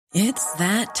It's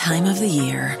that time of the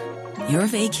year. Your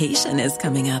vacation is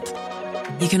coming up.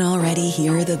 You can already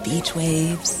hear the beach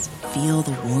waves, feel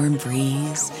the warm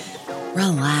breeze,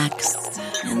 relax,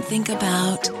 and think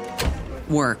about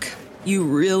work. You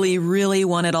really, really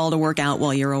want it all to work out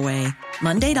while you're away.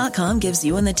 Monday.com gives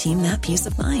you and the team that peace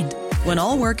of mind. When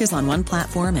all work is on one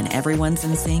platform and everyone's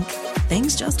in sync,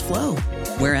 things just flow.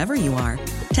 Wherever you are,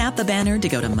 tap the banner to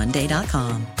go to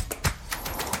Monday.com.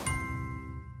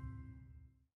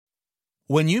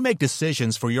 When you make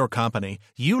decisions for your company,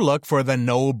 you look for the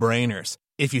no-brainers.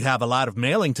 If you have a lot of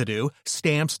mailing to do,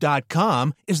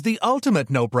 Stamps.com is the ultimate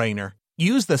no-brainer.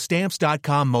 Use the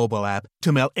Stamps.com mobile app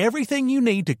to mail everything you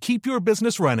need to keep your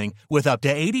business running with up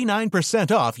to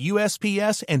 89% off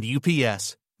USPS and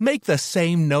UPS. Make the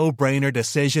same no-brainer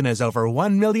decision as over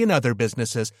 1 million other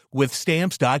businesses with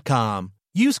Stamps.com.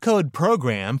 Use code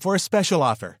PROGRAM for a special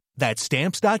offer. That's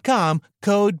Stamps.com,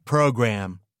 code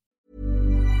PROGRAM.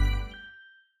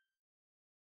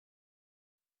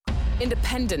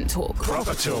 Independent talk.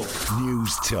 Proper talk.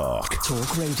 News talk.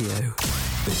 Talk radio.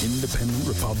 The Independent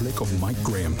Republic of Mike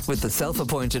Graham. With the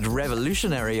self-appointed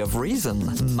revolutionary of reason,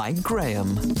 Mike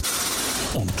Graham.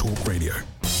 On Talk Radio.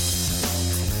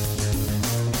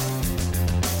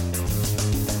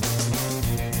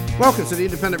 Welcome to the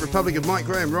Independent Republic of Mike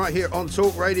Graham right here on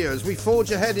Talk Radio as we forge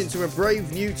ahead into a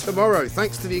brave new tomorrow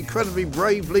thanks to the incredibly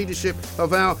brave leadership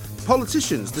of our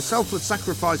politicians, the selfless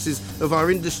sacrifices of our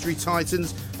industry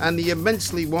titans and the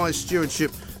immensely wise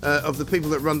stewardship of the people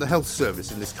that run the health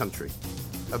service in this country.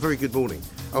 A very good morning.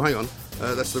 Oh, hang on.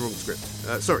 That's the wrong script.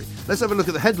 Sorry. Let's have a look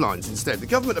at the headlines instead. The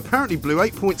government apparently blew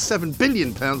 £8.7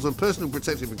 billion on personal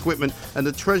protective equipment and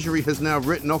the Treasury has now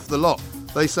written off the lot.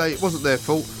 They say it wasn't their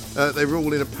fault. They were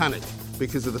all in a panic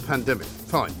because of the pandemic.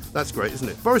 Fine, that's great, isn't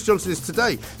it? Boris Johnson is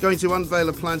today going to unveil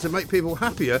a plan to make people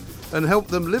happier and help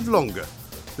them live longer.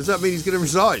 Does that mean he's going to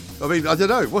resign? I mean, I don't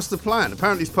know. What's the plan?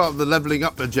 Apparently it's part of the levelling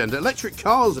up agenda. Electric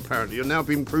cars, apparently, are now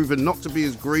being proven not to be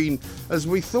as green as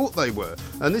we thought they were.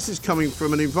 And this is coming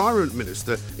from an environment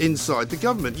minister inside the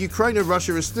government. Ukraine and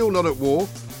Russia are still not at war,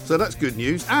 so that's good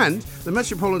news. And the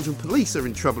Metropolitan Police are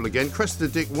in trouble again. Cressida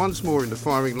Dick once more in the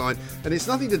firing line. And it's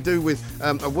nothing to do with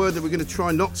a word that we're going to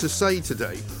try not to say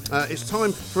today. It's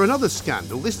time for another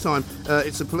scandal. This time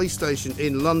it's a police station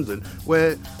in London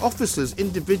where officers,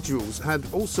 individuals, had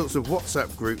all sorts of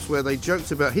WhatsApp groups where they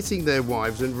joked about hitting their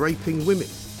wives and raping women.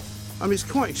 I mean, it's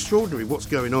quite extraordinary what's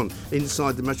going on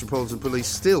inside the Metropolitan Police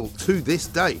still to this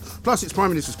day. Plus, it's Prime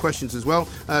Minister's questions as well.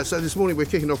 So this morning we're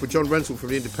kicking off with John Rentoul from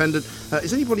The Independent.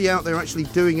 Is anybody out there actually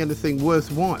doing anything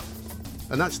worthwhile?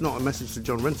 And that's not a message to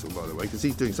John Rentoul, by the way, because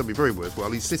he's doing something very worthwhile.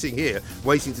 He's sitting here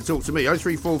waiting to talk to me.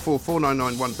 0344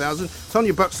 499 1000.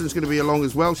 Tonya Buxton's going to be along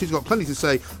as well. She's got plenty to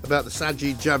say about the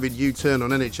Sajid Javid U-turn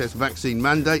on NHS vaccine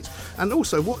mandates and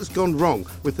also what has gone wrong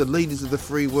with the leaders of the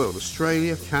free world.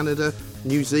 Australia, Canada,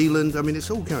 New Zealand. I mean,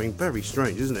 it's all going very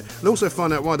strange, isn't it? We'll also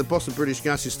find out why the boss of British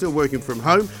Gas is still working from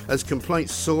home as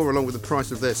complaints soar along with the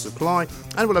price of their supply.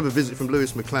 And we'll have a visit from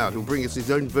Lewis McLeod, who'll bring us his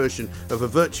own version of a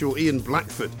virtual Ian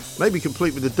Blackford, maybe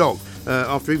complete with a dog,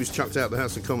 after he was chucked out of the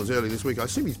House of Commons early this week. I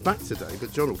assume he's back today,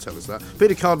 but John will tell us that.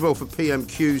 Peter Cardwell for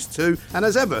PMQs too. And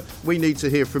as ever, we need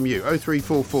to hear from you.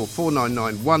 0344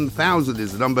 499 1000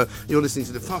 is the number. You're listening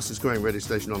to the fastest growing radio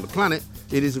station on the planet.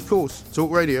 It is, of course,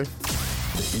 Talk Radio.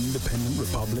 The Independent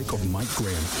Republic of Mike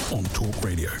Graham on Talk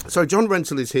Radio. So John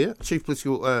Rentoul is here, Chief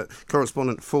Political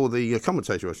Correspondent for the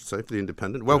commentator, I should say, for The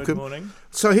Independent. Welcome. Good morning.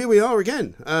 So here we are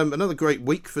again. Another great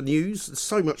week for news.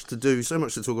 So much to do, so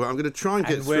much to talk about. I'm going to try and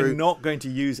get through. And we're not going to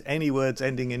use any words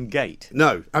ending in gate.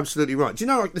 No, absolutely right. Do you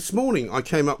know, like, this morning I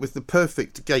came up with the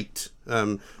perfect gate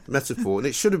metaphor, and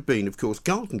it should have been, of course,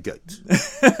 Garden Gate.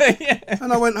 Yeah.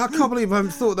 And I went, I can't believe I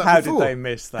haven't thought that before. How did they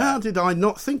miss that? How did I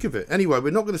not think of it? Anyway,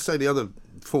 we're not going to say the other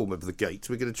form of the gate.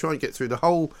 We're going to try and get through the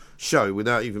whole show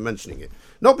without even mentioning it.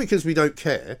 Not because we don't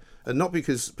care, and not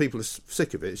because people are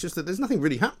sick of it. It's just that there's nothing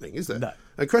really happening, is there? No.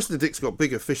 And Cressida Dick's got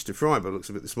bigger fish to fry by the looks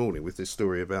of it this morning with this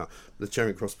story about the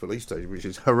Charing Cross police station, which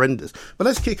is horrendous. But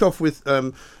let's kick off with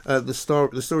the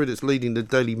story that's leading the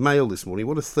Daily Mail this morning.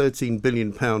 What a £13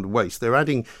 billion waste. They're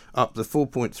adding up the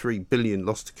 £4.3 billion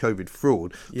lost to COVID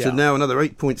fraud to now another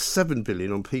 £8.7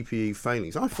 billion on PPE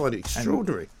failings. I find it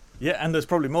extraordinary. And there's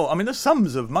probably more. I mean, the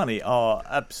sums of money are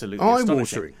absolutely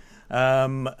astonishing.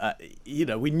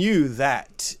 Eye-watering. We knew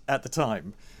that at the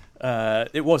time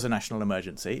it was a national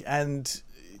emergency, and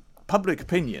public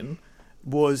opinion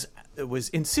was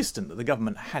insistent that the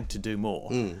government had to do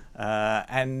more.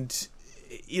 And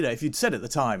if you'd said at the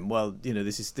time, well,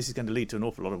 this is going to lead to an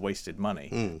awful lot of wasted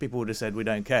money, people would have said, we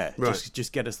don't care,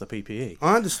 just get us the PPE.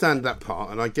 I understand that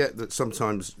part, and I get that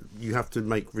sometimes you have to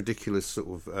make ridiculous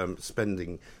sort of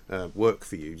spending work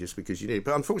for you just because you need it.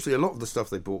 But unfortunately, a lot of the stuff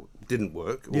they bought didn't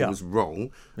work or was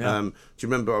wrong. Yeah. Do you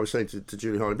remember I was saying to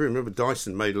Julie Harley-Breen, remember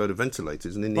Dyson made a load of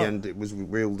ventilators, and in the end it was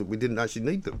revealed that we didn't actually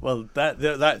need them. Well,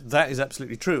 that is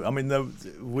absolutely true. I mean,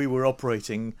 we were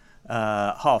operating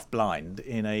half blind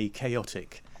in a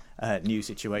chaotic new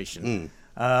situation.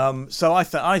 So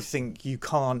I think you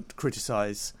can't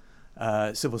criticise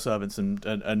civil servants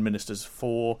and ministers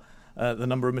for the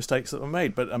number of mistakes that were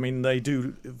made, but I mean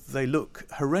they look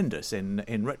horrendous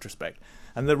in retrospect.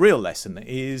 And the real lesson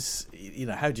is,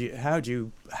 how do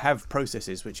you have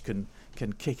processes which can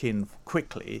kick in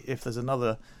quickly if there's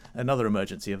another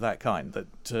emergency of that kind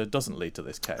that doesn't lead to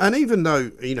this chaos. And even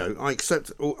though, I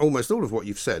accept almost all of what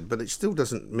you've said, but it still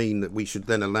doesn't mean that we should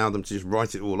then allow them to just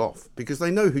write it all off, because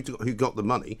they know who got the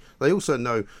money. They also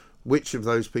know which of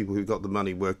those people who got the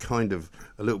money were kind of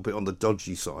a little bit on the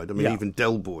dodgy side. I mean, even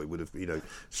Del Boy would have,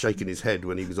 shaken his head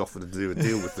when he was offered to do a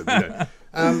deal with them.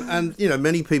 And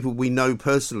many people we know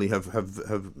personally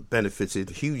have benefited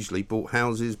hugely, bought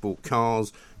houses, bought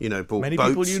cars, bought many boats.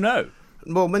 People you know.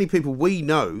 Well, many people we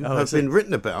know have been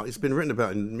written about. It's been written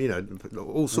about, and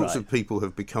all sorts of people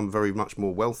have become very much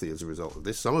more wealthy as a result of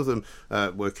this. Some of them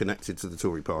were connected to the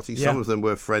Tory party. Some of them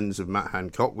were friends of Matt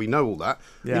Hancock. We know all that.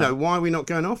 Yeah. Why are we not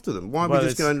going after them? Why are we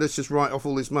just going, let's just write off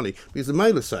all this money? Because the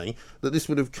Mail is saying that this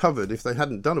would have covered, if they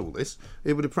hadn't done all this,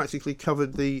 it would have practically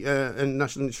covered the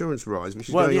national insurance rise, which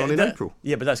is going on in April.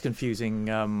 Yeah, but that's confusing.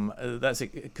 That's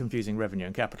confusing revenue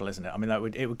and capital, isn't it? I mean,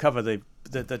 it would cover the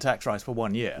tax rise for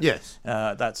 1 year. Yes.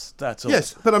 That's all.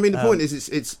 Yes, but I mean the point is,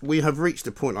 it's we have reached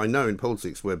a point, I know, in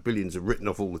politics where billions are written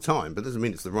off all the time, but doesn't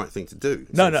mean it's the right thing to do.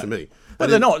 No, to me. But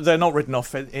they're not written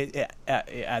off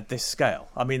at this scale.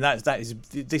 I mean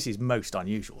this is most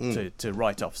unusual to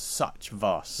write off such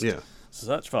vast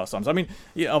sums. I mean,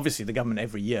 obviously the government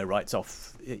every year writes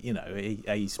off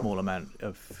a small amount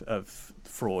of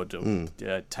fraud or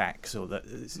tax or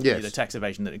tax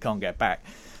evasion that it can't get back.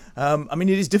 I mean,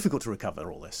 it is difficult to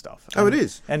recover all this stuff. It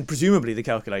is. And presumably the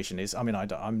calculation is, I mean, I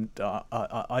don't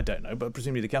know, but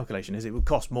presumably the calculation is it would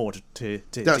cost more to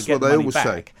That's get what they money always back.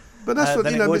 say. But that's what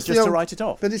it would just to write it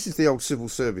off. But this is the old civil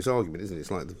service argument, isn't it?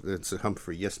 It's like the Sir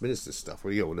Humphrey Yes Minister stuff.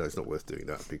 Well, no, it's not worth doing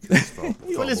that because it's far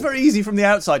well, it's very easy from the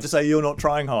outside to say you're not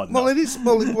trying hard enough. Well, it is.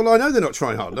 Well, I know they're not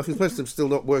trying hard enough. Most of them still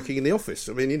not working in the office.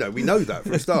 I mean, we know that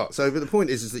from the start. So, but the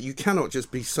point is that you cannot just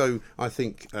be so, I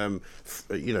think,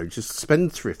 just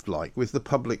spendthrift-like with the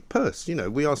public purse.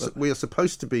 We are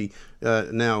supposed to be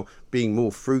now being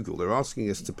more frugal. They're asking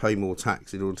us to pay more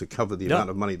tax in order to cover the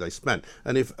amount of money they spent.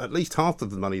 And if at least half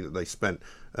of the money that they spent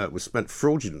was spent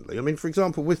fraudulently, I mean, for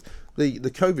example, with the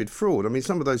COVID fraud, I mean,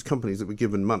 some of those companies that were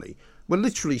given money were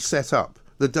literally set up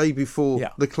the day before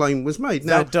the claim was made.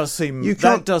 Now, that does seem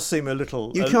a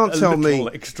little. You can't tell me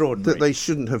extraordinary that they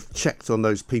shouldn't have checked on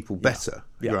those people better,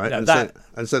 right? No,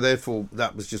 and so therefore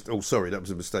that was just that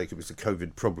was a mistake. It was a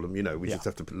COVID problem. We just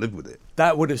have to live with it.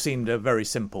 That would have seemed a very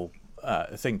simple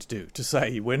thing to do, to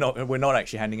say we're not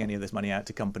actually handing any of this money out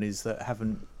to companies that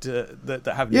haven't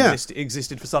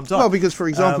existed for some time. Well, because for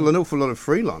example, an awful lot of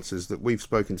freelancers that we've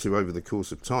spoken to over the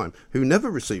course of time who never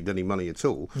received any money at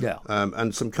all,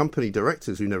 and some company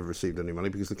directors who never received any money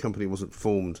because the company wasn't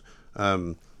formed.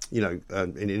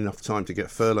 In enough time to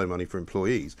get furlough money for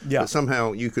employees. But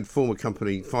somehow you could form a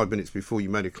company 5 minutes before you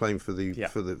made a claim for the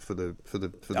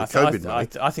COVID money.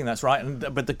 I think that's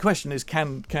right. But the question is,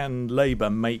 can Labour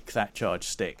make that charge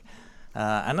stick?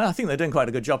 And I think they're doing quite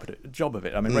a good job of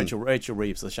it. I mean, Rachel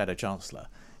Reeves, the Shadow Chancellor,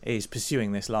 is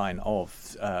pursuing this line of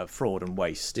fraud and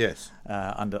waste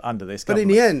under this government. But in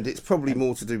the end, it's probably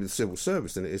more to do with the civil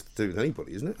service than it is to do with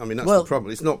anybody, isn't it? I mean, that's the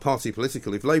problem. It's not party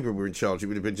political. If Labour were in charge, it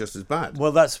would have been just as bad.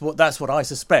 Well, that's what I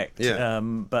suspect. Yeah.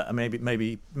 But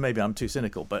maybe I'm too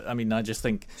cynical. But I mean, I just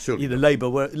think Labour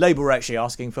were actually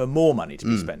asking for more money to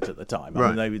be spent at the time.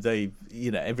 I mean, they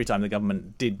every time the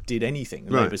government did anything,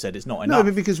 Labour said it's not enough. No,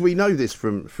 but because we know this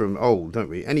from old, don't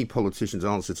we? Any politician's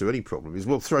answer to any problem is,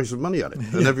 well, throw some money at it,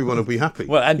 and everyone will be happy.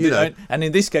 Well, and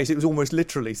in this case, it was almost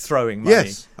literally throwing money.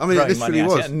 Yes, I mean, it literally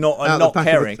was. Not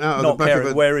caring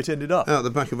where it ended up. Out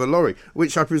the back of a lorry,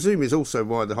 which I presume is also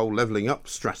why the whole levelling up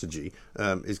strategy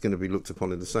is going to be looked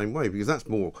upon in the same way, because that's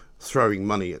more throwing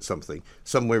money at something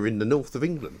somewhere in the north of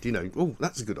England. Oh,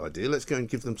 that's a good idea. Let's go and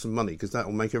give them some money because that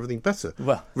will make everything better.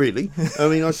 Well, really? I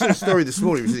mean, I saw a story this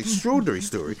morning. It was an extraordinary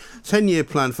story. 10-year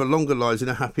plan for longer lives in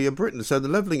a happier Britain. So the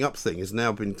levelling up thing has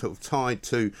now been sort of tied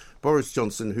to Boris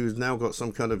Johnson, who's now got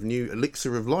some kind of new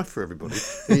elixir of life for everybody,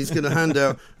 and he's going to hand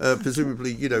out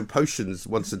presumably, potions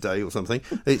once a day or something.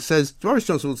 It says Boris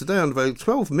Johnson will today unveil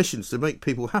 12 missions to make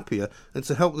people happier and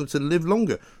to help them to live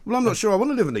longer. Well, I'm not sure I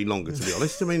want to live any longer, to be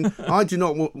honest. I mean, I do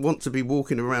not want to be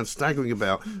walking around, staggering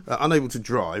about, unable to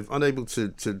drive, unable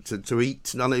to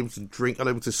eat, unable to drink,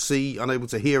 unable to see, unable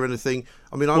to hear anything.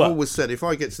 I mean, I've always said if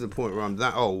I get to the point where I'm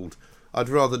that old, I'd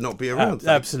rather not be around.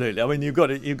 Absolutely. I mean, you've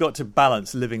got to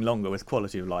balance living longer with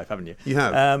quality of life, haven't you? You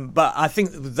have. But I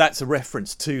think that's a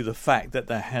reference to the fact that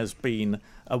there has been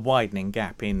a widening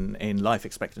gap in life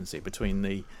expectancy between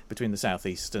the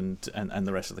southeast and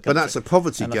the rest of the country. But that's a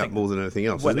poverty gap more than anything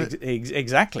else, isn't it?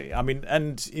 Exactly. I mean,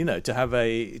 and to have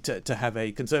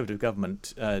a Conservative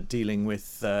government dealing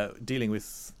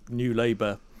with New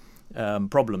Labour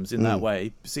problems in that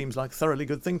way seems like a thoroughly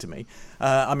good thing to me.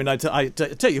 I mean, I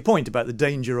take your point about the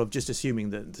danger of just assuming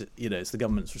that it's the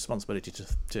government's responsibility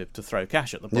to throw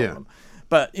cash at the problem. Yeah.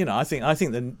 But I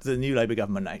think the New Labour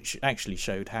government actually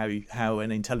showed how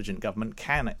an intelligent government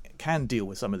can deal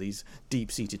with some of these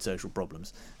deep-seated social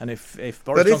problems. And if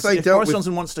Boris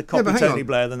Johnson wants to copy Tony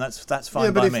Blair, then that's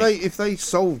fine by me. Yeah, but if they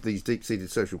solved these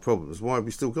deep-seated social problems, why have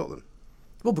we still got them?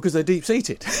 Well, because they're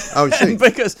deep-seated. Oh, I see.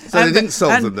 So they didn't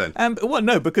solve them then?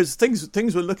 No, because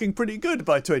things were looking pretty good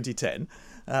by 2010.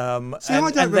 I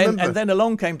don't remember. And then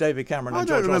along came David Cameron and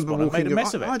George Osborne and made a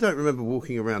mess of it. I don't remember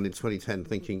walking around in 2010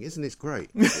 thinking, isn't this great?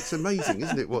 It's amazing,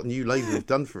 isn't it, what New Labour have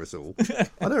done for us all?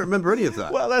 I don't remember any of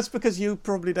that. Well, that's because you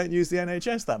probably don't use the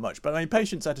NHS that much. But I mean,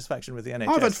 patient satisfaction with the NHS.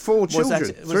 I've had 4 children.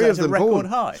 Three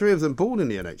of them born in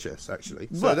the NHS, actually.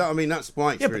 So that's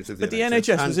my experience of the NHS. But the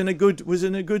NHS was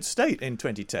in a good state in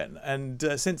 2010,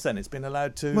 and since then it's been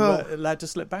allowed to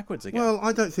slip backwards again. Well,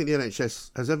 I don't think the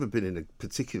NHS has ever been in a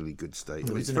particularly good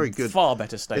state. Well, it's very good. Far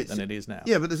better state than it is now.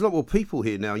 Yeah, but there's a lot more people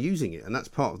here now using it, and that's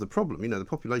part of the problem. The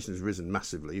population has risen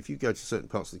massively. If you go to certain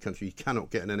parts of the country, you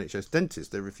cannot get an NHS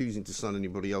dentist. They're refusing to sign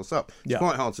anybody else up. It's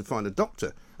quite hard to find a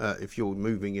doctor if you're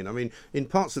moving in. I mean, in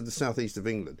parts of the southeast of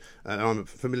England, and I'm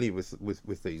familiar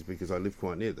with these because I live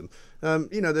quite near them,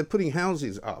 they're putting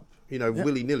houses up,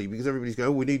 willy-nilly, because everybody's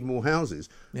going, we need more houses.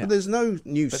 Yeah. But there's no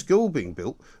new school being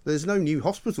built. There's no new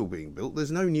hospital being built.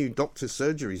 There's no new doctor's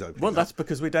surgeries opening. Well, that's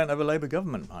because we don't have a Labour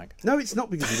government, Mike. No, it's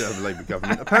not because we don't have a Labour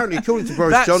government. Apparently, according to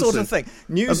Boris Johnson... That sort of thing.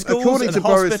 New schools according and to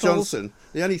hospitals... Boris Johnson,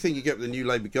 the only thing you get with the new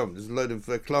Labour government is a load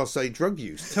of Class A drug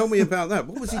use. Tell me about that.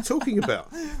 What was he talking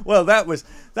about? Well, that was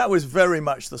very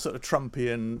much the sort of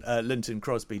Trumpian Linton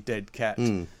Crosby dead cat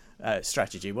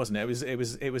strategy, wasn't it?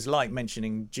 It was like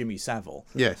mentioning Jimmy Savile.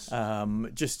 Yes.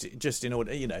 Just in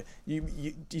order,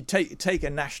 you take a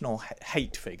national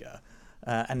hate figure.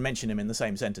 And mention him in the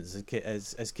same sentence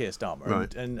as Keir Starmer.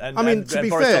 Right. And I mean, to be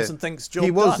Boris fair, Johnson thinks job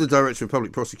he was done. the Director of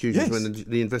Public Prosecutions yes. when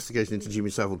the investigation into Jimmy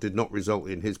Savile did not result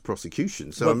in his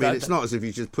prosecution. So, it's not as if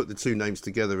you just put the two names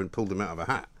together and pulled them out of a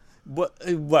hat.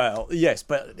 Well, yes,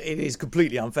 but it is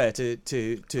completely unfair to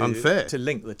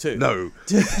link the two. No,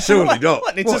 surely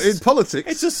not. In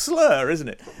politics? It's a slur, isn't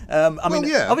it?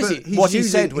 Obviously, what he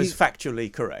said was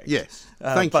factually correct. Yes.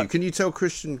 Thank you. Can you tell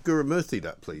Christian Gurumurthy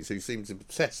that, please, who seems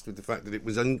obsessed with the fact that it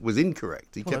was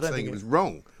incorrect? He kept saying it was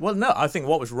wrong. Well, no, I think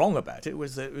what was wrong about it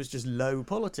was that it was just low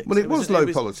politics. Well, it was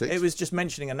low politics. It was just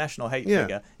mentioning a national hate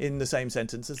figure in the same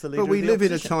sentence as the leader of the opposition. But we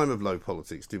live in a time of low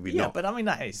politics, do we not? Yeah, but I mean,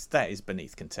 that is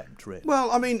beneath contempt, really. Well,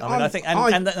 I think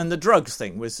the drugs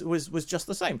thing was just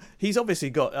the same. He's obviously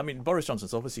got. I mean, Boris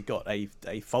Johnson's obviously got a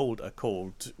folder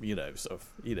called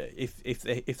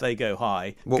if they go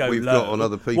high, what go we've low, got on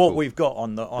other people, what we've got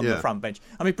on the front bench.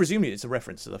 I mean, presumably it's a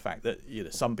reference to the fact that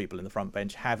some people in the front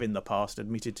bench have in the past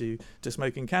admitted to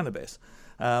smoking cannabis,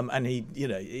 and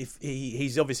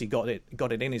he's obviously got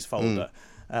it in his folder.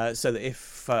 So that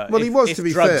if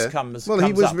drugs comes up,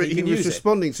 he was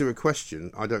responding to a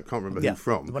question. I can't remember who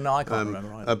from. Well, no, I can't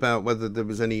remember either. About whether there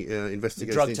was any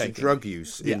investigation into drug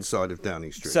use inside of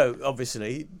Downing Street. So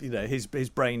obviously, his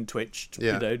brain twitched.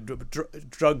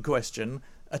 Drug question.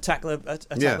 Attack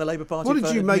the Labour Party. What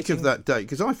did you make of that date?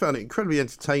 Because I found it incredibly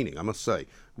entertaining, I must say.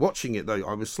 Watching it, though,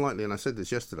 I was slightly, and I said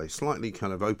this yesterday, slightly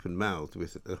kind of open-mouthed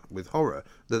with horror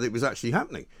that it was actually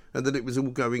happening and that it was all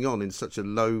going on in such a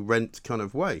low-rent kind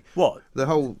of way. What? The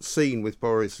whole scene with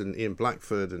Boris and Ian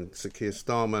Blackford and Sir Keir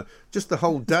Starmer, just the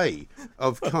whole day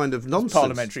of kind of nonsense.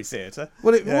 Parliamentary theatre.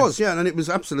 Well, it was, and it was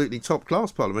absolutely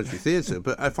top-class parliamentary theatre.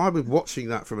 But if I was watching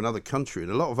that from another country,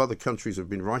 and a lot of other countries have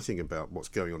been writing about what's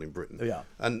going on in Britain,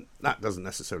 and that doesn't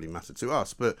necessarily matter to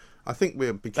us, but I think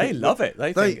they love it.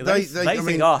 They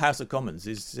think our House of Commons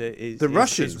is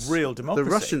real democracy. The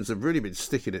Russians have really been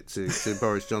sticking it to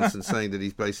Boris Johnson, saying that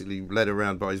he's basically led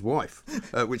around by his wife,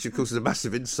 which of course is a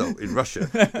massive insult in Russia,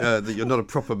 that you're not a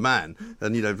proper man.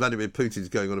 And, Vladimir Putin's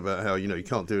going on about how, he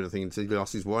can't do anything until he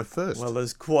asks his wife first. Well,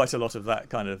 there's quite a lot of that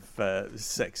kind of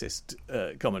sexist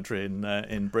commentary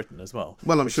in Britain as well.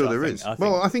 Well, I'm sure there is.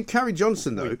 I think Carrie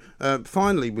Johnson, though,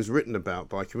 finally was written about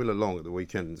by Camilla Long at the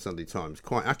weekend in the Sunday Times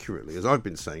quite accurately. As I've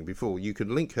been saying before, you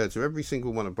can link her to every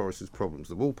single one of Boris's problems.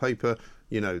 The wallpaper,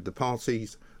 the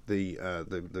parties, the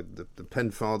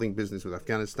pen farthing business with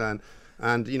Afghanistan,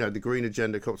 and, the Green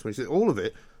Agenda, COP26, all of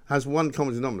it has one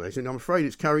common denominator, and I'm afraid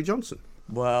it's Carrie Johnson.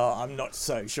 Well, I'm not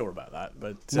so sure about that,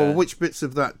 but... which bits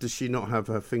of that does she not have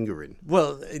her finger in?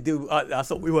 Well, I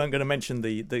thought we weren't going to mention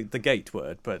the gate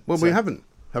word, but... Well, we haven't,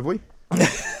 have we?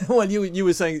 Well, you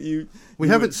were saying We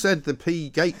haven't said the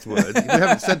P-gate word. We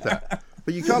haven't said that.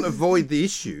 But you can't avoid the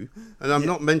issue, and I'm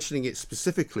not mentioning it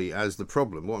specifically as the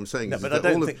problem. What I'm saying is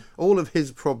that all of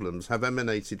his problems have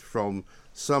emanated from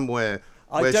somewhere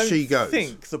where she goes. I don't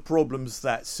think the problems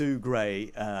that Sue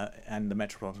Gray and the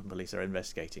Metropolitan Police are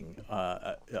investigating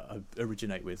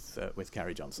originate with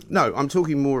Carrie Johnson. No, I'm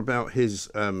talking more about his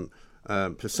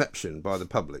perception by the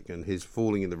public and his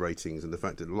falling in the ratings and the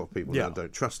fact that a lot of people now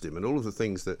don't trust him, and all of the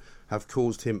things that have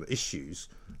caused him issues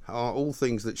are all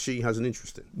things that she has an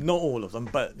interest in. Not all of them,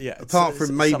 but apart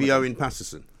from maybe Owen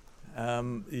Paterson.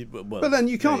 But then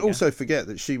you can't also forget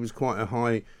that she was quite a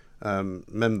high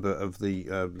member of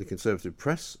the Conservative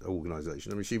Press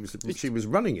organisation. I mean, she was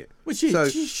running it. Well,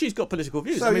 she's got political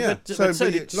views. So, you're not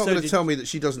going to tell me that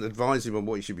she doesn't advise him on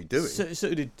what he should be doing.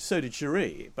 So did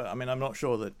Cherie, but I mean, I'm not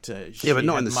sure that she but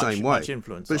not in the same way. Much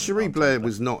influence. But Cherie Blair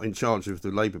was not in charge of the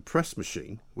Labour press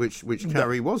machine, which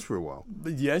Carrie was for a while.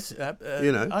 Yes, I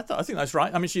think that's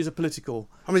right. I mean, she's a political.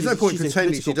 I mean, there's no point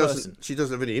pretending she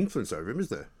doesn't have any influence over him, is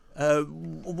there?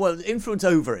 Well, influence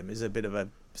over him is a bit of a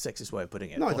sexist way of putting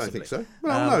it. No, possibly. I don't think so.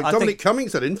 Well, no, Dominic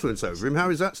Cummings had influence over him. How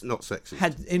is that not sexist?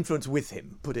 Had influence with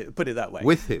him. Put it that way.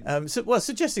 With him.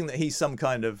 Suggesting that he's some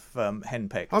kind of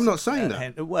henpecked. I'm not saying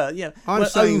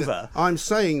that. I'm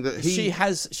saying that she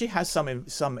has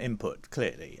some input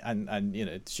clearly,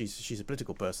 and she's a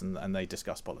political person, and they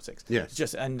discuss politics.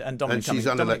 Yes. And Dominic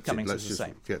Cummings is the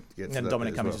same. And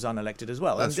Dominic Cummings is unelected as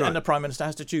well. That's right. And the Prime Minister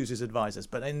has to choose his advisors,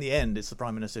 but in the end, it's the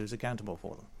Prime Minister who's accountable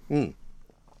for them.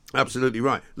 Absolutely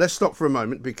right. Let's stop for a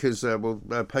moment because we'll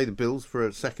pay the bills for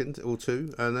a second or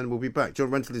two, and then we'll be back.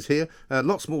 John Rentoul is here.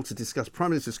 Lots more to discuss. Prime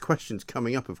Minister's questions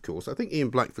coming up, of course. I think Ian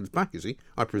Blackford's back, is he?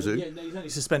 I presume. Yeah, no, he's only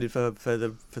suspended for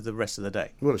the rest of the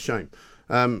day. What a shame.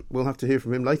 We'll have to hear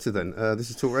from him later then. This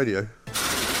is Talk Radio.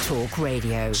 Talk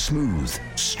Radio. Smooth,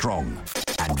 strong,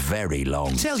 and very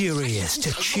long. Tell your ears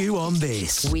to chew on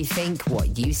this. We think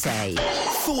what you say.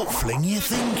 Thoughtfully you're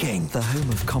thinking. The home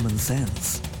of common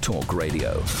sense. Talk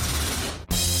Radio.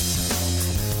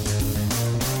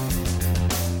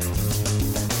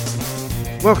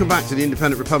 Welcome back to the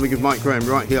Independent Republic of Mike Graham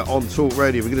right here on Talk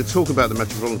Radio. We're going to talk about the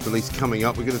Metropolitan Police coming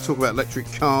up. We're going to talk about electric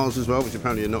cars as well, which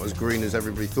apparently are not as green as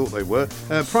everybody thought they were.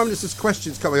 Prime Minister's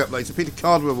questions coming up later. Peter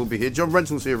Cardwell will be here. John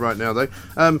Rentoul's here right now, though.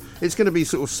 It's going to be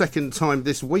sort of second time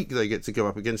this week they get to go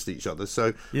up against each other.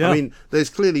 So, yeah. I mean,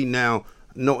 there's clearly now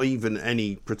not even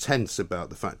any pretense about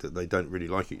the fact that they don't really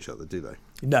like each other, do they?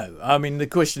 No. I mean, the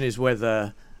question is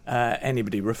whether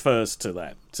anybody refers to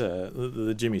that,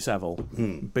 the Jimmy Savile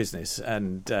business,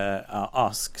 and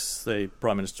asks the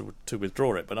Prime Minister to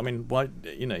withdraw it. But I mean, why?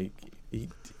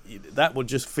 That would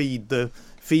just feed the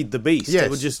beast.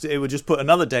 Yes. It would just put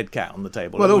another dead cat on the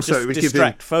table. Well, it would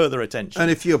distract further attention. And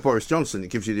if you're Boris Johnson, it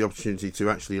gives you the opportunity to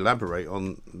actually elaborate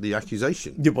on the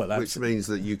accusation, which means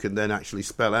that you can then actually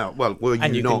spell out. Well, were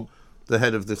you not the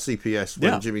head of the CPS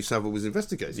when Jimmy Savile was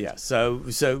investigated? Yeah. So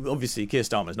obviously Keir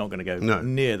Starmer's not going to go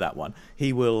near that one.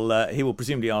 He will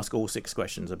presumably ask all 6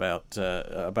 questions about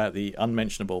the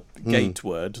unmentionable gate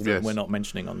word that we're not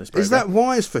mentioning on this programme. Is that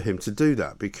wise for him to do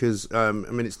that? Because I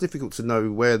mean, it's difficult to know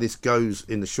where this goes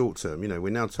in the short term.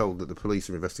 We're now told that the police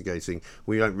are investigating.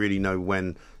 We don't really know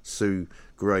when Sue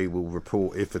Gray will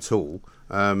report, if at all.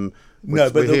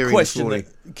 No, but the question that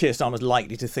Keir Starmer's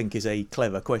likely to think is a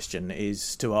clever question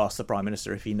is to ask the Prime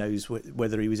Minister if he knows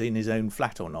whether he was in his own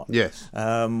flat or not. Yes.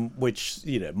 Which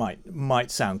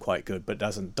might sound quite good, but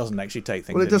doesn't actually take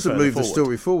things. Well, it doesn't move forward. The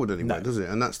story forward anyway, does it?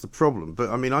 And that's the problem. But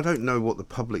I mean, I don't know what the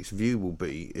public's view will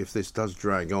be if this does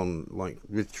drag on like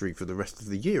literally for the rest of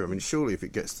the year. I mean, surely if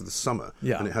it gets to the summer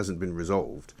and it hasn't been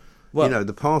resolved,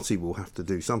 the party will have to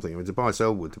do something. I mean, Tobias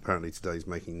Ellwood apparently today is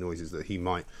making noises that he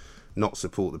might not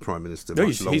support the Prime Minister No,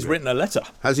 much longer. he's written a letter.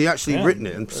 Has he actually written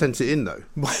it and sent it in, though?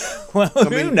 Well,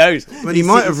 who knows? I mean, he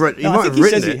might have written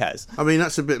says it. He has. I mean,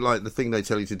 that's a bit like the thing they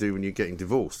tell you to do when you're getting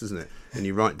divorced, isn't it? And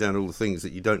you write down all the things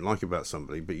that you don't like about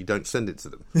somebody, but you don't send it to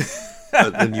them.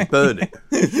 And you burn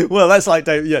it. Well, that's like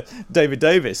David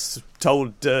Davis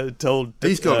told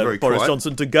He's gone very Boris quiet.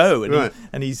 Johnson to go, and, Right.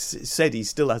 he's said he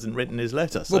still hasn't written his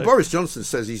letter. So. Well, Boris Johnson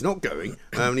says he's not going,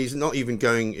 and he's not even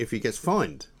going if he gets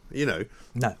fined. You know,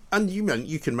 no, and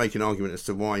you can make an argument as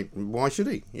to why should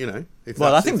he? You know,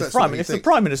 well, I think if the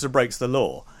Prime Minister breaks the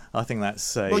law, I think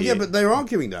that's well, yeah, but they're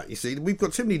arguing that. You see, we've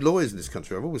got too many lawyers in this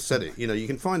country. I've always said it. You know, you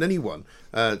can find anyone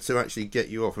to actually get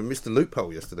you off. And Mr.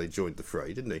 Loophole yesterday joined the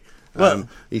fray, didn't he? Well,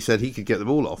 he said he could get them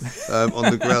all off on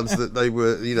the grounds that they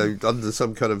were, you know, under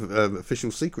some kind of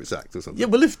Official Secrets Act or something. Yeah,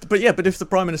 well, if the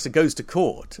Prime Minister goes to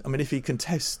court, I mean, if he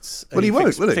contests, well, he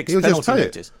won't, will he? Fixed He'll penalty just pay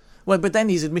notice. it. Well, but then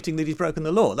he's admitting that he's broken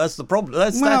the law. That's the problem.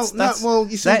 That's where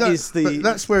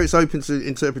it's open to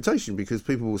interpretation, because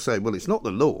people will say, well, it's not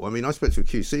the law. I mean, I spoke to a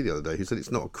QC the other day who said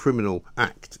it's not a criminal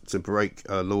act to break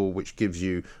a law which gives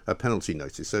you a penalty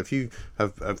notice. So if you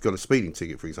have got a speeding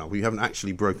ticket, for example, you haven't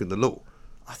actually broken the law.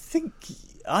 I think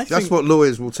that's what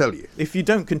lawyers will tell you. If you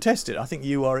don't contest it, I think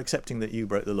you are accepting that you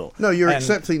broke the law. No, you're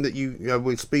accepting that you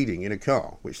were speeding in a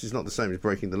car, which is not the same as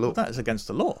breaking the law. Well, that is against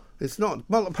the law. It's not.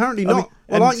 Well, apparently not.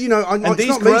 The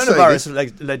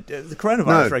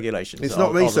coronavirus regulations. It's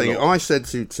not me saying it. I said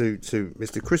to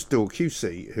Mr. Chris Daw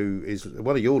QC, who is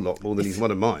one of your lot more than he's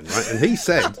one of mine, right? And he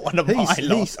said,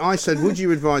 I said, would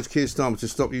you advise Keir Starmer to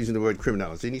stop using the word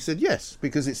criminality? And he said yes,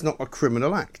 because it's not a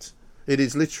criminal act. It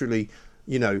is literally,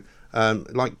 you know,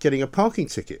 like getting a parking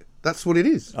ticket. That's what it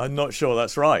is. I'm not sure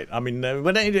that's right. I mean,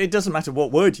 but it doesn't matter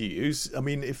what word you use. I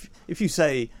mean, if you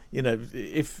say, you know,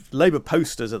 if Labour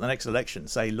posters at the next election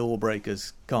say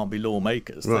lawbreakers can't be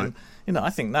lawmakers, right, then, you know,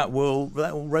 I think that will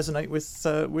resonate with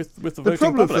the voting public. The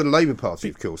problem for the Labour Party,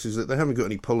 of course, is that they haven't got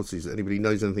any policies that anybody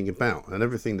knows anything about, and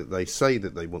everything that they say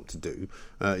that they want to do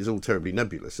is all terribly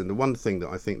nebulous. And the one thing that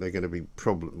I think they're going to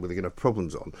have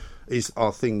problems on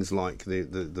are things like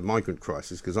the migrant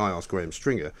crisis. Because I asked Graham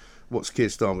Stringer, what's Keir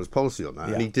Starmer's policy on that?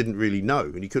 Yeah. And he didn't really know,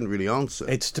 and he couldn't really answer.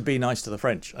 It's to be nice to the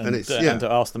French and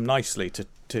to ask them nicely to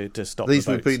stop These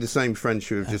the would be the same French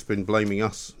who have just been blaming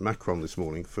us, Macron, this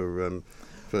morning for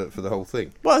the whole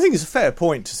thing. Well, I think it's a fair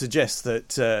point to suggest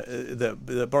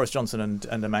that Boris Johnson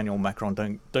and Emmanuel Macron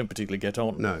don't particularly get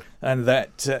on. No, and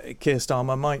that Keir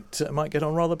Starmer might get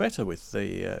on rather better with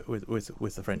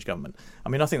the French government. I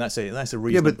mean, I think that's a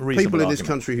reasonable. Yeah, but reasonable people in argument. this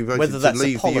country who voted to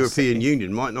leave the European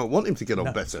Union might not want him to get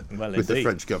on better with the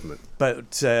French government.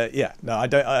 But I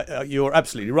don't. You're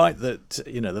absolutely right that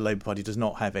the Labour Party does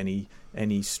not have any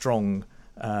strong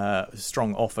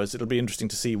offers. It'll be interesting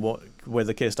to see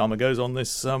whether Keir Starmer goes on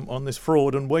this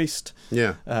fraud and waste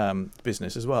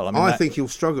business as well. I think he'll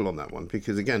struggle on that one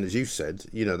because, again, as you said,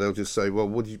 they'll just say, "Well,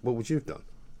 what would you have done?"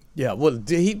 Yeah, well, but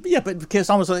Keir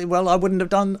Starmer said, "Well, I wouldn't have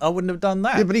done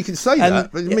that." Yeah, but he can say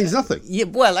that, but it means nothing. Yeah,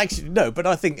 well, actually, no. But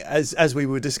I think, as we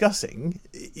were discussing,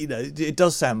 it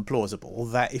does sound plausible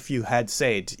that if you had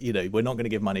said, we're not going to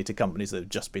give money to companies that have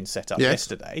just been set up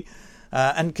yesterday,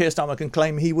 and Keir Starmer can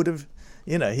claim he would have.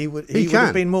 He would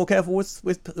have been more careful with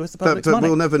the public's money. But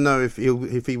we'll never know if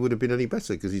he would have been any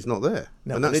better because he's not there.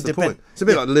 No, and that's the point. It's a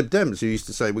bit like the Lib Dems who used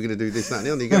to say we're going to do this, that and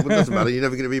the other. You go, well, it doesn't matter, you're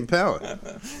never going to be in power.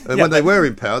 And when they were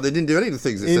in power, they didn't do any of the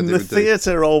things they said they would do. In the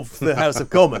theatre of the House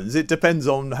of Commons, it depends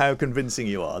on how convincing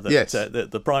you are that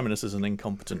the Prime Minister's an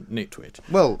incompetent nitwit.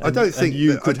 Well, I don't think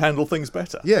you could handle things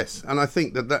better. Yes, and I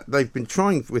think that they've been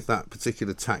trying with that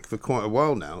particular tack for quite a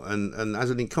while now, and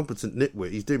as an incompetent nitwit,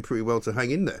 he's doing pretty well to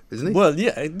hang in there, isn't he? Well,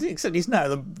 yeah, except he's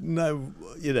now no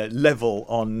level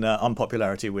on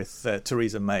unpopularity with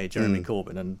Theresa May, Jeremy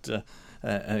Corbyn,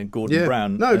 and Gordon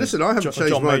Brown. No, listen, I haven't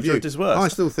changed my view. I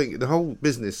still think the whole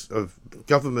business of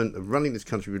government, of running this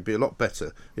country, would be a lot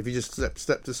better if you just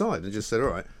stepped aside and just said, all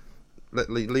right,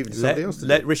 leave it to somebody else to do it.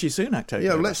 Let Rishi Sunak take it.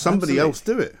 Yeah, let somebody else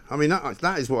do it. I mean,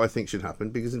 that is what I think should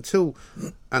happen, because until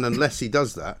and unless he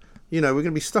does that, we're going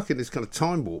to be stuck in this kind of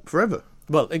time warp forever.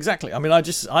 Well, exactly. I mean, I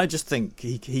just think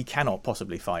he cannot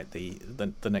possibly fight the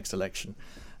next election.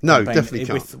 No, definitely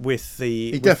can't. With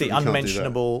the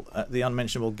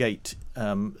unmentionable gate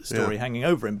story hanging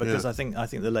over him, because I think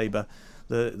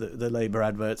the Labour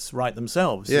adverts write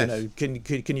themselves. Yes.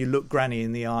 Can you look Granny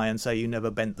in the eye and say you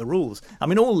never bent the rules? I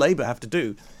mean, all Labour have to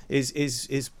do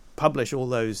is publish all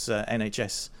those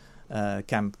NHS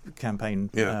campaign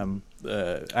adverts.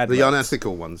 The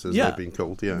unethical ones, as they've been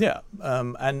called.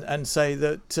 And say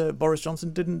that Boris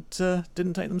Johnson didn't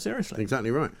take them seriously. Exactly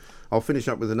right. I'll finish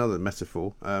up with another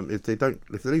metaphor. If they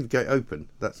leave the gate open,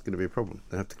 that's going to be a problem.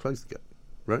 They have to close the gate,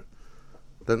 right?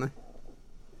 don't they?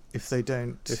 If they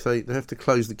don't... If they have to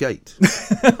close the gate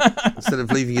instead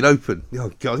of leaving it open. Oh,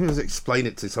 God, I'm going to explain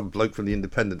it to some bloke from The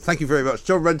Independent. Thank you very much.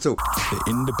 John Rentoul. The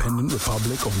Independent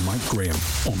Republic of Mike Graham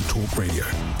on Talk Radio.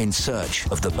 In search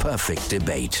of the perfect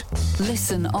debate.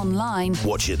 Listen online.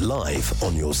 Watch it live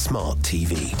on your smart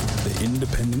TV. The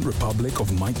Independent Republic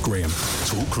of Mike Graham.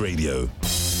 Talk Radio.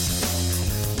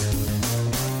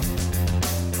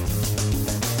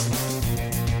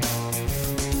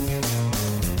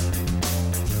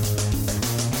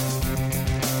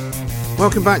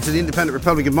 Welcome back to the Independent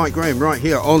Republic of Mike Graham right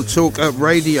here on Talk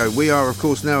Radio. We are, of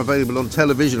course, now available on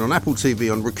television, on Apple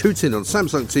TV, on Rakuten, on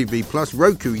Samsung TV Plus,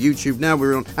 Roku, YouTube. Now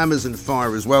we're on Amazon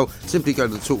Fire as well. Simply go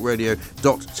to the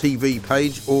talkradio.tv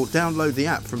page or download the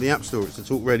app from the App Store. It's the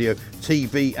Talk Radio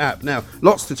TV app. Now,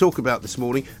 lots to talk about this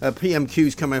morning.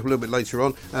 PMQ's coming up a little bit later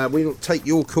on. We'll take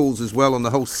your calls as well on the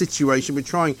whole situation. We're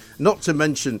trying not to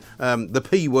mention the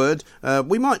P word.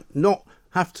 We might not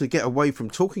have to get away from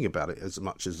talking about it as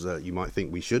much as you might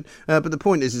think we should. But the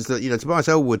point is that, Tobias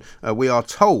Ellwood, we are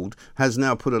told, has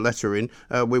now put a letter in.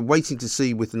 We're waiting to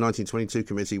see with the 1922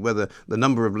 committee whether the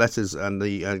number of letters and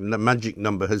the magic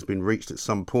number has been reached at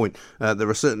some point. There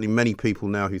are certainly many people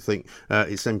now who think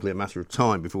it's simply a matter of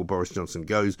time before Boris Johnson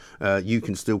goes. You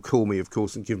can still call me, of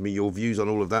course, and give me your views on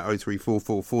all of that,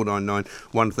 0344 499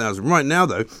 1000. Right now,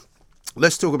 though,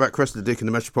 let's talk about Cressida Dick and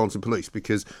the Metropolitan Police,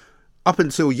 because up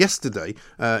until yesterday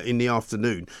in the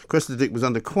afternoon, Cressida Dick was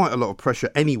under quite a lot of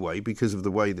pressure anyway because of the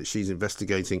way that she's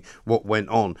investigating what went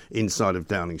on inside of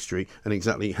Downing Street and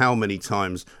exactly how many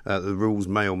times the rules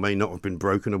may or may not have been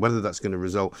broken, or whether that's going to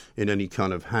result in any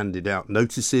kind of handed out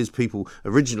notices. People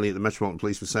originally at the Metropolitan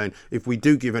Police were saying, if we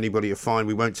do give anybody a fine,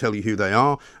 we won't tell you who they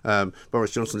are. Boris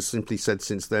Johnson has simply said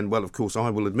since then, well, of course, I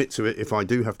will admit to it if I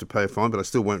do have to pay a fine, but I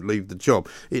still won't leave the job.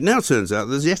 It now turns out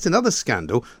there's yet another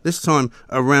scandal, this time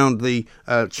around the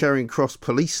Charing Cross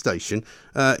police station,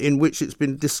 in which it's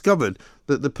been discovered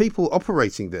that the people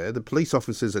operating there, the police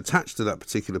officers attached to that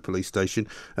particular police station,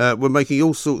 were making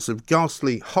all sorts of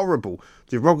ghastly, horrible,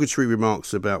 derogatory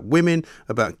remarks about women,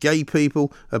 about gay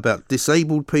people, about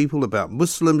disabled people, about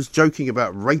Muslims, joking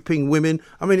about raping women.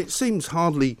 I mean, it seems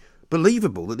hardly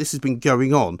believable that this has been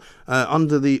going on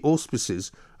under the auspices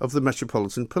of the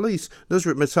Metropolitan Police.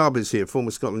 Nusrit Mehtab is here,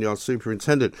 former Scotland Yard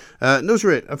Superintendent.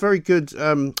 Nusrit, a very good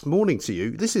morning to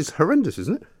you. This is horrendous,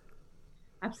 isn't it?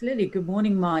 Absolutely. Good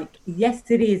morning, Mike. Yes,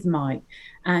 it is, Mike.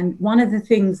 And one of the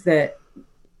things that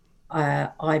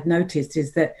I've noticed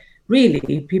is that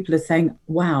really people are saying,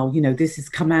 wow, this has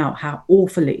come out, how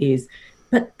awful it is.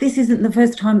 But this isn't the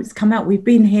first time it's come out. We've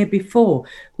been here before.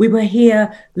 We were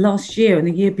here last year and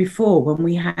the year before when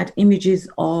we had images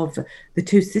of the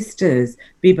two sisters,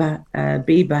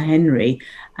 Biba Henry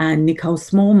and Nicole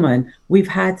Smallman. We've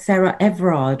had Sarah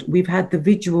Everard. We've had the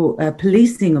visual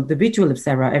policing of the visual of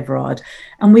Sarah Everard.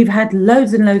 And we've had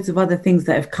loads and loads of other things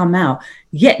that have come out.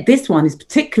 Yet this one is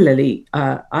particularly,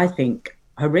 I think,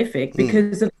 horrific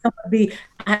because of some of the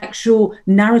actual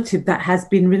narrative that has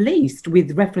been released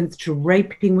with reference to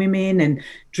raping women and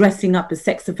dressing up as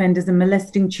sex offenders and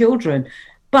molesting children.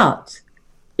 But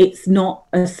it's not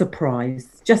a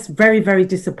surprise, just very, very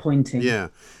disappointing. Yeah.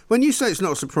 When you say it's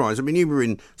not a surprise, I mean, you were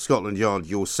in Scotland Yard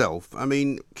yourself. I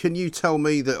mean, can you tell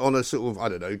me that on a sort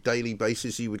of, daily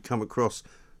basis you would come across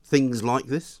things like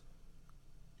this?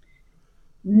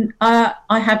 I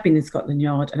have been in Scotland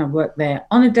Yard and I've worked there.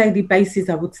 On a daily basis,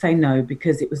 I would say no,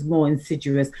 because it was more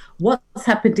insidious. What's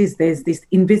happened is there's this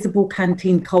invisible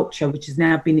canteen culture which has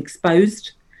now been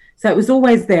exposed. So it was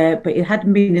always there, but it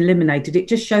hadn't been eliminated. It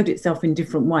just showed itself in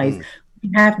different ways.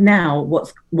 We have now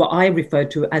what I refer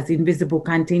to as invisible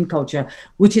canteen culture,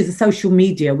 which is a social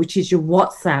media, which is your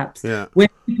WhatsApps, where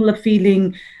people are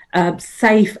feeling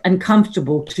safe and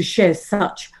comfortable to share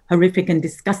such horrific and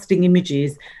disgusting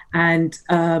images and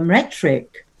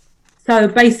rhetoric. So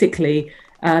basically,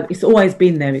 it's always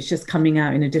been there. It's just coming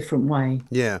out in a different way.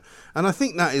 Yeah. And I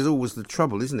think that is always the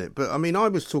trouble, isn't it? But I mean, I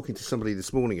was talking to somebody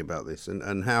this morning about this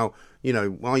and how,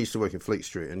 I used to work in Fleet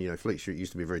Street, and, Fleet Street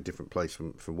used to be a very different place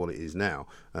from what it is now.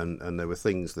 And there were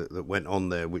things that went on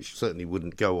there which certainly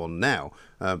wouldn't go on now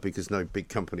because no big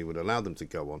company would allow them to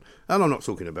go on. And I'm not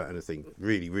talking about anything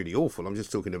really, really awful. I'm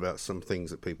just talking about some things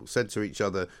that people said to each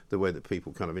other, the way that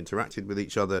people kind of interacted with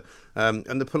each other.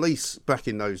 And the police back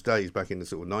in those days, back in the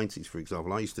sort of 90s, for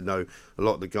example, I used to know a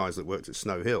lot of the guys that worked at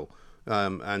Snow Hill.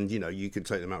 And, you could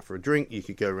take them out for a drink. You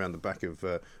could go around the back of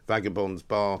Vagabond's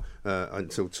bar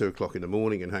until 2 o'clock in the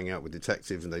morning and hang out with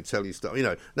detectives, and they'd tell you stuff.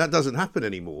 That doesn't happen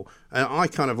anymore. And I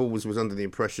kind of always was under the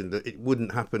impression that it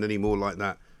wouldn't happen anymore like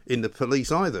that in the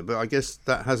police either. But I guess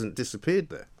that hasn't disappeared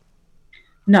there.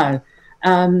 No.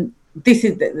 this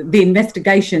is the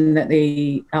investigation that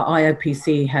the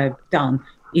IOPC have done.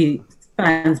 It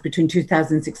spans between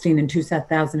 2016 and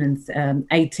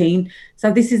 2018.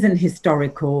 So this isn't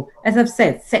historical. As I've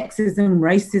said, sexism,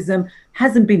 racism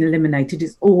hasn't been eliminated.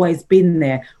 It's always been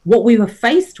there. What we were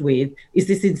faced with is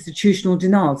this institutional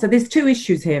denial. So there's two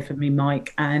issues here for me,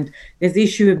 Mike, and there's the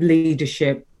issue of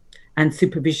leadership and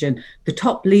supervision. The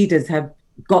top leaders have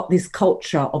got this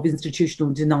culture of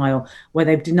institutional denial where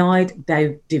they've denied,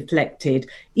 they've deflected.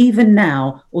 Even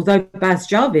now, although Baz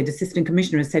Javid, Assistant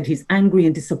Commissioner, has said he's angry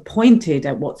and disappointed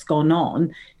at what's gone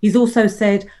on, he's also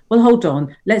said, well, hold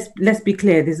on, let's be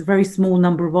clear, there's a very small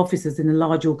number of officers in a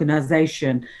large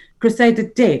organisation. Crusader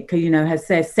Dick, has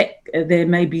said there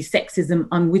may be sexism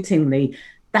unwittingly.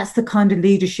 That's the kind of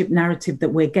leadership narrative that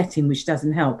we're getting, which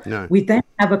doesn't help. No. We then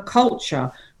have a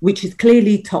culture which is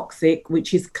clearly toxic,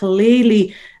 which is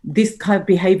clearly this kind of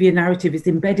behaviour narrative is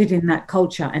embedded in that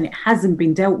culture and it hasn't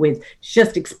been dealt with. It's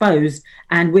just exposed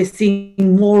and we're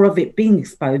seeing more of it being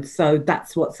exposed. So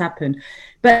that's what's happened.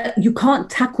 But you can't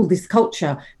tackle this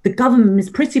culture. The government, Ms.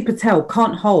 Priti Patel,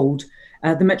 can't hold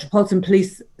the Metropolitan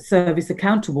Police Service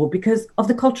accountable because of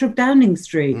the culture of Downing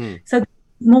Street. So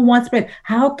more widespread.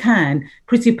 How can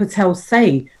Priti Patel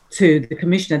say to the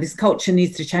Commissioner, this culture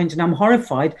needs to change, and I'm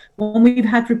horrified when we've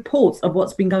had reports of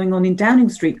what's been going on in Downing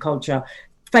Street culture,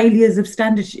 failures of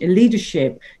standard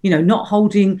leadership, not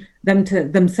holding them to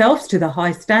themselves to the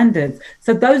high standards.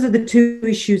 So those are the two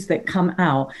issues that come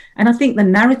out. And I think the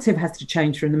narrative has to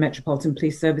change from the Metropolitan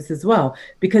Police Service as well,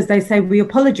 because they say, we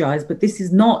apologise, but this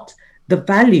is not the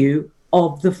value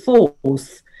of the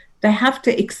force. They have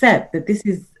to accept that this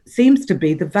seems to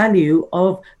be the value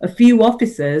of a few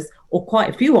officers, or quite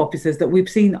a few officers that we've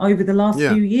seen over the last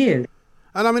few years.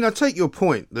 And I mean, I take your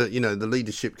point that, the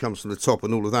leadership comes from the top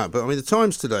and all of that. But I mean, the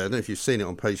Times today, I don't know if you've seen it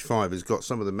on page 5, has got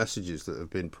some of the messages that have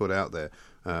been put out there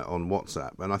on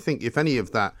WhatsApp. And I think if any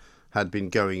of that had been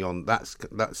going on, that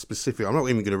specific, I'm not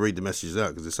even going to read the messages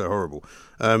out because they're so horrible.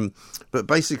 But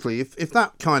basically, if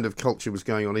that kind of culture was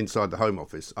going on inside the Home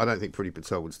Office, I don't think Priti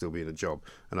Patel would still be in a job.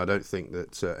 And I don't think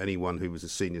that anyone who was a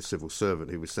senior civil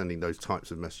servant who was sending those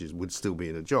types of messages would still be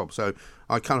in a job. So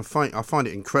I find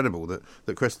it incredible that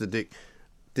Cressida Dick,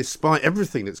 despite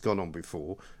everything that's gone on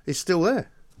before, is still there.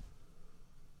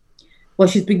 Well,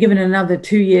 she's been given another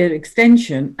 2-year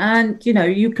extension, and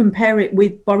you compare it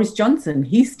with Boris Johnson.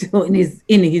 He's still in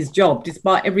his job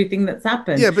despite everything that's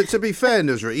happened. Yeah, but to be fair,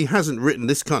 Nusra, he hasn't written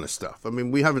this kind of stuff. I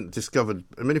mean, we haven't discovered.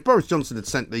 I mean, if Boris Johnson had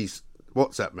sent these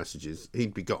WhatsApp messages,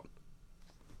 he'd be gone.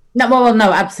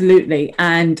 No, absolutely,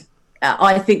 and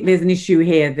I think there's an issue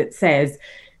here that says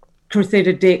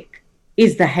Cressida Dick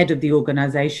is the head of the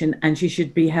organisation, and she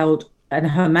should be held. And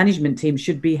her management team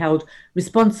should be held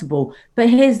responsible. But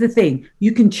here's the thing,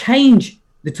 you can change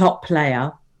the top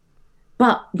player,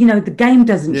 but, the game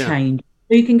doesn't change.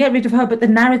 So you can get rid of her, but the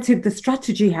narrative, the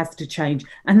strategy has to change.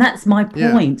 And that's my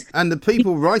point. Yeah. And the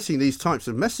people writing these types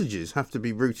of messages have to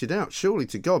be rooted out, surely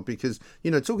to God, because,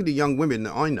 talking to young women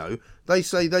that I know, they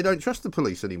say they don't trust the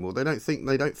police anymore. They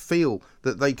don't feel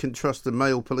that they can trust a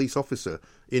male police officer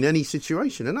in any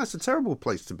situation. And that's a terrible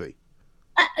place to be.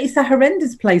 It's a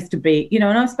horrendous place to be, and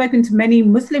I've spoken to many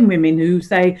Muslim women who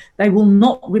say they will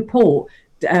not report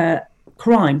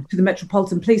crime to the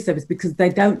Metropolitan Police Service because they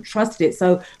don't trust it.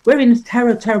 So we're in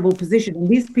a terrible position, and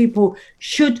these people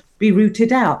should be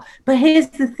rooted out. But here's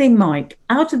the thing, Mike,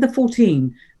 out of the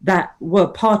 14 that were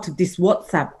part of this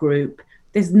WhatsApp group,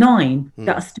 there's 9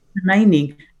 that are still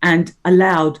remaining and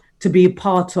allowed to be a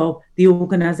part of the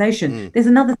organisation. There's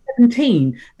another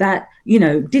 17 that,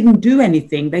 didn't do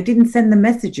anything. They didn't send the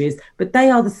messages, but they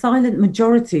are the silent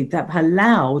majority that have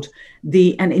allowed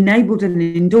and enabled and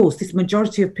endorsed this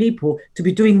majority of people to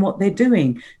be doing what they're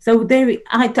doing. So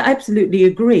I absolutely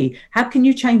agree. How can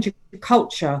you change a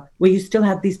culture where you still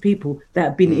have these people that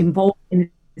have been involved in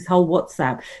this whole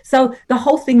WhatsApp? So the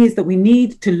whole thing is that we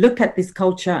need to look at this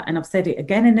culture, and I've said it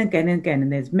again and again and again,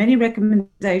 and there's many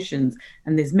recommendations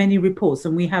and there's many reports,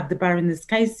 and we have the Baroness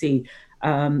Casey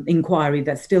inquiry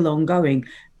that's still ongoing.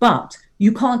 But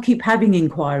you can't keep having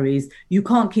inquiries. You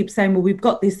can't keep saying, well, we've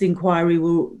got this inquiry,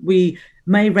 we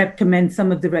may recommend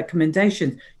some of the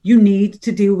recommendations. You need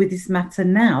to deal with this matter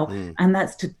now, and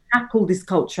that's to tackle this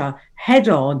culture head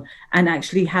on and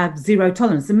actually have zero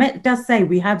tolerance. The Met does say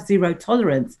we have zero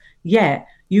tolerance, yet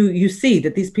you see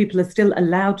that these people are still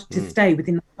allowed to stay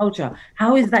within the culture.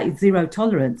 How is that zero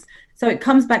tolerance? So it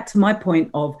comes back to my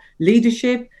point of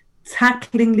leadership,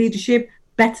 tackling leadership,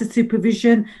 better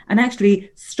supervision, and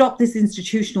actually stop this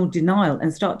institutional denial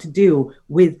and start to deal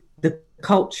with the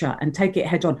culture and take it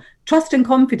head on. Trust and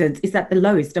confidence is at the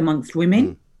lowest amongst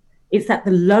women. It's at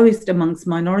the lowest amongst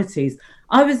minorities.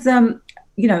 I was,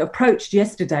 approached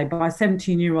yesterday by a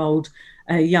 17-year-old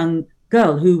young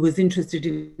girl who was interested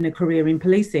in a career in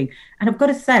policing. And I've got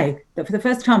to say that for the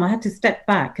first time, I had to step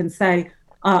back and say,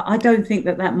 I don't think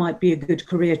that might be a good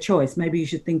career choice. Maybe you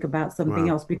should think about something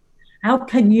else. Because how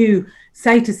can you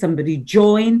say to somebody,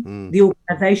 join the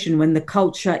organisation when the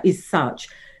culture is such?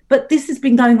 But this has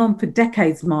been going on for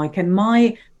decades, Mike. And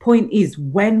my point is,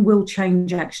 when will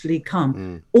change actually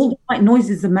come? All the right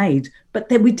noises are made, but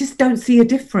then we just don't see a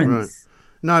difference. Right.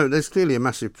 No, there's clearly a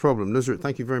massive problem. Nusrat,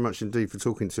 thank you very much indeed for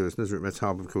talking to us. Nusrat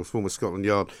Mehtab, of course, former Scotland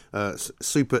Yard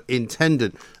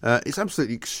superintendent. It's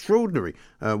absolutely extraordinary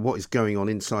what is going on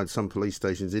inside some police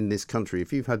stations in this country.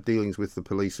 If you've had dealings with the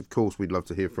police, of course, we'd love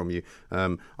to hear from you.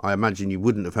 I imagine you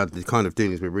wouldn't have had the kind of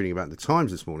dealings we're reading about in the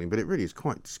Times this morning, but it really is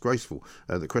quite disgraceful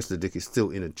that Cressida Dick is still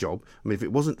in a job. I mean, if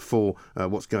it wasn't for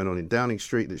what's going on in Downing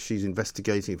Street that she's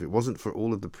investigating, if it wasn't for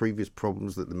all of the previous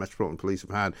problems that the Metropolitan Police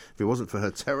have had, if it wasn't for her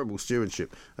terrible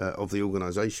stewardship of the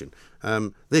organisation,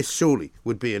 this surely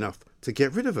would be enough to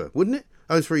get rid of her, wouldn't it?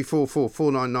 0344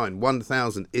 499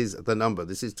 1000 is the number.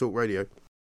 This is Talk Radio.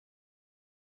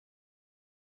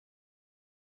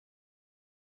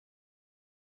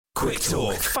 Quick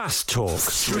talk, fast talk,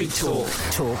 street talk.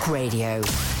 Talk Radio.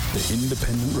 The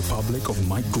Independent Republic of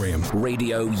Mike Graham.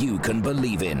 Radio you can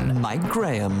believe in. Mike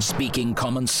Graham. Speaking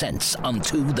common sense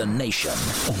unto the nation.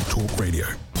 On Talk Radio.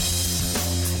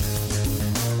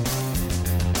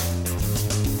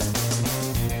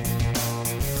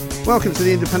 Welcome to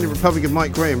the Independent Republic of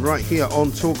Mike Graham right here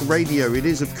on Talk Radio. It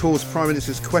is, of course, Prime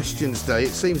Minister's Questions Day.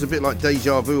 It seems a bit like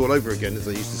deja vu all over again, as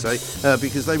they used to say,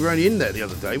 because they were only in there the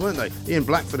other day, weren't they? Ian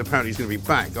Blackford apparently is going to be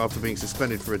back after being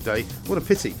suspended for a day. What a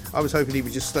pity. I was hoping he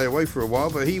would just stay away for a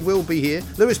while, but he will be here.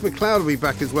 Lewis McLeod will be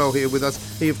back as well here with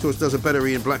us. He, of course, does a better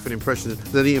Ian Blackford impression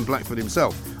than Ian Blackford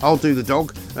himself. I'll do the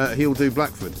dog. He'll do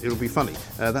Blackford. It'll be funny.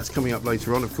 That's coming up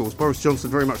later on, of course. Boris Johnson,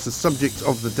 very much the subject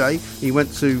of the day. He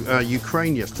went to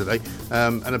Ukraine yesterday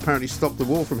and apparently stopped the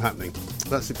war from happening.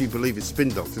 That's if you believe his spin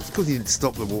doctors. Of course he didn't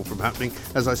stop the war from happening.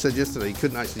 As I said yesterday, he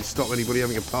couldn't actually stop anybody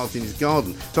having a party in his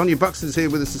garden. Tonya Buxton's here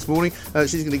with us this morning.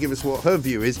 She's going to give us what her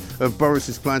view is of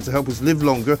Boris's plan to help us live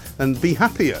longer and be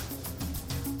happier.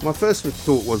 My first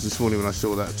thought was this morning when I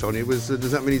saw that, Tonya, was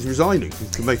does that mean he's resigning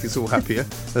to make us all happier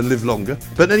and live longer?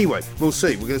 But anyway, we'll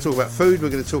see. We're going to talk about food. We're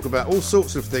going to talk about all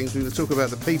sorts of things. We're going to talk about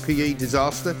the PPE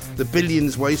disaster, the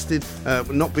billions wasted,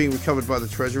 not being recovered by the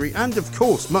Treasury, and, of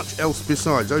course, much else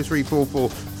besides. 0344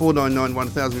 499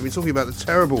 1000. We've been talking about the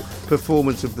terrible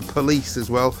performance of the police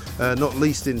as well, not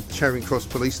least in Charing Cross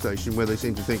Police Station, where they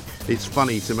seem to think it's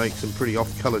funny to make some pretty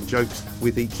off-coloured jokes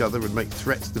with each other and make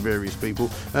threats to various people.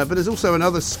 But there's also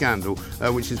another scandal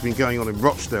which has been going on in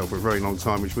Rochdale for a very long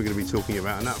time, which we're going to be talking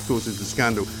about, and that, of course, is the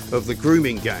scandal of the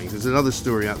grooming gangs. There's another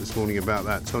story out this morning about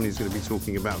that. Tony's going to be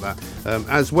talking about that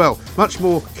as well. Much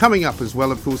more coming up as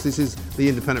well, of course. This is the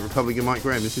Independent Republic of Mike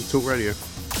Graham. This is Talk Radio.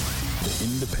 The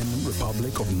Independent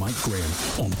Republic of Mike Graham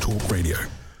on Talk Radio.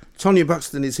 Tonya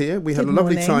Buxton is here. We had a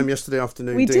lovely time yesterday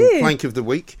afternoon doing Plank of the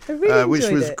Week, which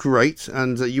was great.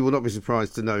 And you will not be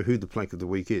surprised to know who the Plank of the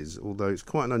Week is, although it's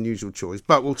quite an unusual choice.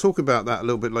 But we'll talk about that a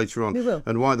little bit later on,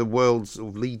 and why the world's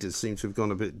leaders seem to have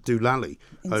gone a bit doolally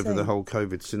over the whole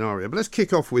COVID scenario. But let's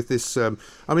kick off with this. I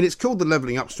mean, it's called the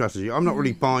Levelling Up Strategy. I'm not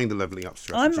really buying the Levelling Up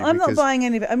Strategy. I'm not buying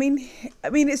any of it. I mean,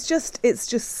 it's just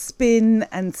spin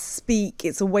and speak.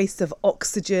 It's a waste of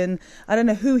oxygen. I don't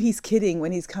know who he's kidding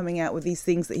when he's coming out with these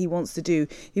things that he wants to do.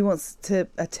 He wants a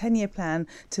 10-year plan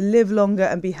to live longer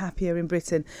and be happier in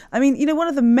Britain. I mean, you know, one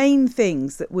of the main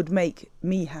things that would make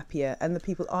me happier and the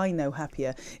people I know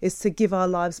happier is to give our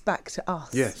lives back to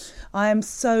us. Yes. I am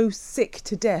so sick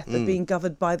to death of being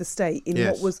governed by the state in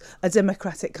what was a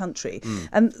democratic country.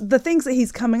 And the things that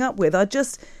he's coming up with are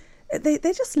just... They're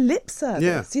just lip service.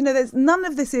 Yeah. You know, none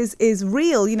of this is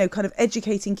real, you know, kind of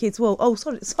educating kids. Well,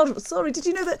 sorry. Did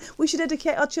you know that we should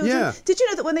educate our children? Yeah. Did you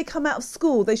know that when they come out of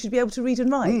school, they should be able to read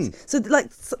and write? So,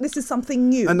 this is something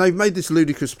new. And they've made this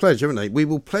ludicrous pledge, haven't they? We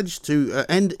will pledge to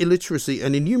end illiteracy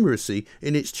and innumeracy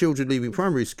in its children leaving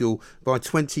primary school by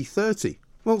 2030.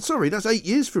 Well, sorry, that's 8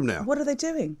 years from now. What are they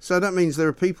doing? So that means there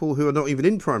are people who are not even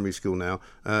in primary school now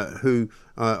who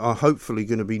are hopefully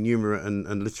going to be numerate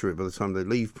and literate by the time they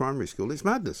leave primary school. It's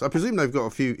madness. I presume they've got a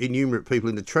few innumerate people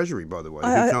in the Treasury, by the way,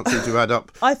 who can't seem to add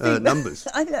up numbers.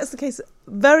 I think that's the case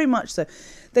very much so.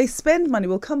 They spend money.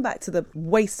 We'll come back to the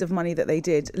waste of money that they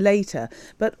did later.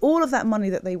 But all of that money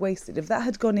that they wasted, if that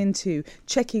had gone into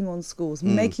checking on schools,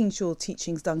 making sure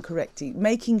teaching's done correctly,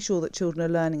 making sure that children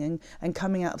are learning and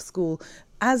coming out of school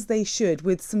as they should,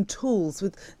 with some tools,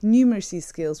 with numeracy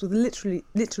skills, with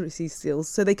literacy skills,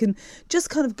 so they can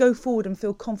just kind of go forward and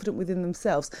feel confident within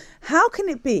themselves. How can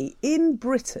it be in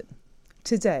Britain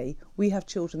today we have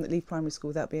children that leave primary school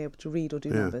without being able to read or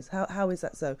do numbers? How is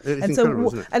that so? It's incredible,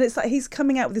 isn't it? And it's like he's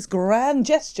coming out with this grand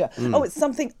gesture. Oh, it's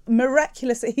something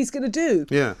miraculous that he's going to do.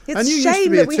 Yeah. It's and you a shame used to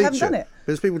be that a we teacher, haven't done it.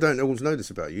 because people don't always know this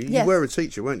about you. Yes. You were a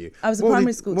teacher, weren't you? I was a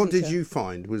primary school teacher. What did you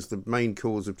find was the main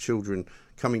cause of children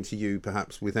coming to you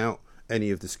perhaps without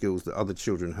any of the skills that other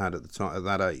children had at the time, at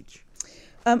that age?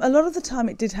 A lot of the time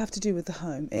it did have to do with the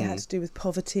home. It had to do with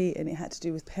poverty, and it had to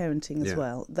do with parenting as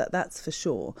well. That's for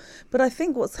sure. But I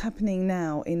think what's happening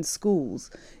now in schools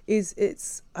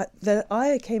is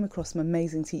I came across some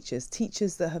amazing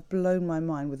teachers that have blown my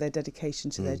mind with their dedication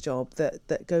to their job,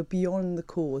 that go beyond the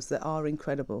cause, that are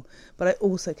incredible. But I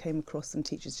also came across some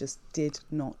teachers just did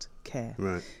not care.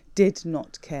 Right. Did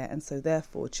not care, and so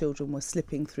therefore children were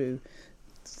slipping through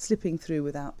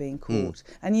without being caught.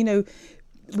 And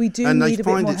we do and need they a bit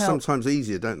more find it help. sometimes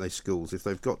easier, don't they, schools, if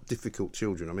they've got difficult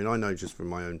children. I mean, I know just from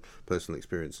my own personal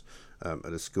experience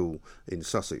at a school in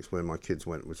Sussex where my kids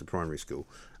went, was a primary school,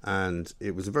 and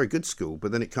it was a very good school,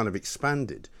 but then it kind of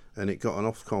expanded and it got an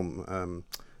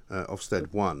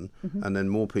Ofsted 1, and then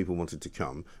more people wanted to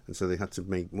come, and so they had to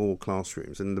make more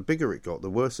classrooms, and the bigger it got, the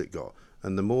worse it got,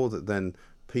 and the more that then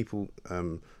people, I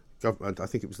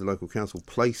think it was the local council,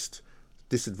 placed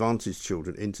disadvantaged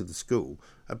children into the school,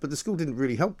 but the school didn't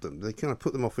really help them. They kind of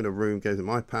put them off in a room, gave them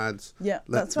iPads,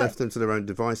 left them to their own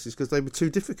devices because they were too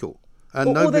difficult.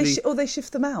 And or they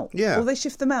shift them out. Yeah. Or they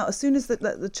shift them out as soon as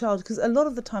the child, because a lot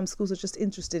of the time schools are just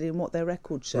interested in what their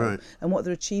records show and what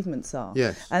their achievements are.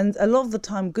 Yes. And a lot of the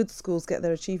time good schools get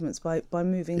their achievements by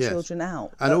moving children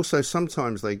out. And also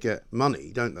sometimes they get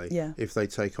money, don't they? Yeah. If they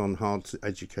take on hard to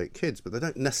educate kids, but they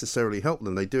don't necessarily help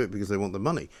them. They do it because they want the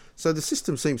money. So the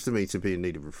system seems to me to be in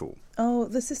need of reform. Oh,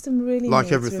 the system really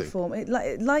needs reform.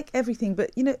 Like everything,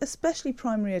 but especially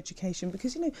primary education,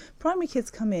 because primary kids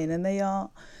come in and they are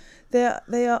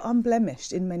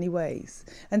unblemished in many ways.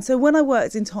 And so when I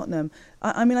worked in Tottenham,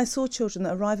 I saw children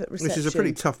that arrive at reception. Which is a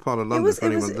pretty tough part of London for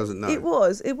anyone that doesn't know. It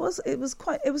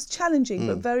was challenging,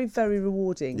 but very, very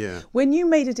rewarding. Yeah. When you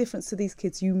made a difference to these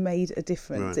kids, you made a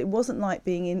difference. Right. It wasn't like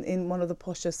being in one of the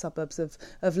posher suburbs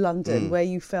of London where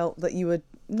you felt that you were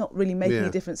not really making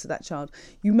a difference to that child.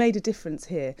 You made a difference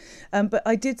here. But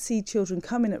I did see children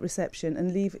come in at reception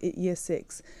and leave at year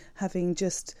 6 having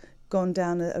just gone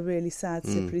down a really sad,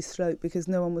 slippery slope because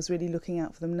no one was really looking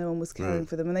out for them, no one was caring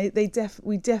for them, and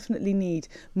we definitely need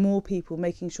more people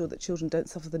making sure that children don't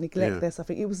suffer the neglect they're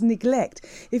suffering. It was neglect.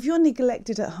 If you're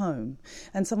neglected at home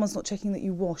and someone's not checking that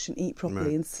you wash and eat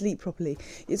properly and sleep properly,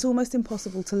 it's almost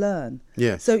impossible to learn.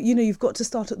 Yes. So you've got to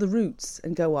start at the roots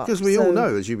and go up. Because we all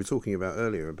know, as you were talking about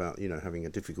earlier, about having a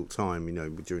difficult time,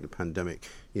 during the pandemic,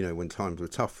 when times were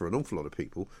tough for an awful lot of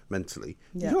people mentally,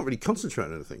 you can't really concentrate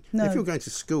on anything. No. If you're going to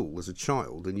school as a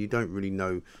child and you don't really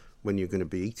know when you're going to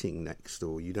be eating next,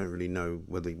 or you don't really know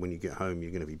whether when you get home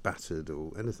you're going to be battered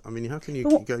or anything. I mean, how can you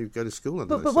go to school?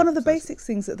 But one of the basic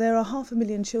things that there are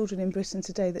 500,000 children in Britain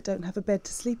today that don't have a bed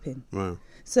to sleep in. Wow.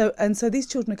 So these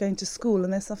children are going to school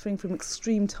and they're suffering from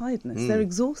extreme tiredness. They're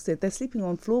exhausted. They're sleeping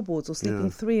on floorboards or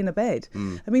sleeping 3 in a bed.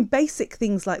 I mean, basic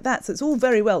things like that. So it's all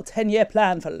very well 10-year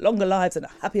plan for longer lives and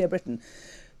a happier Britain.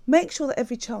 Make sure that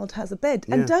every child has a bed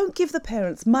and don't give the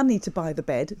parents money to buy the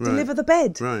bed. Deliver the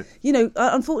bed. Right.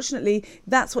 Unfortunately,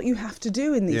 that's what you have to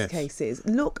do in these cases.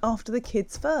 Look after the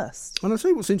kids first. And I'll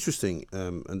tell you what's interesting,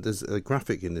 and there's a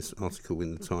graphic in this article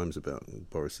in the Times about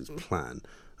Boris's plan.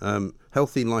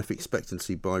 Healthy life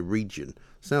expectancy by region.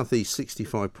 South East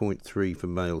 65.3 for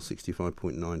males,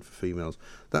 65.9 for females.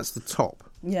 That's the top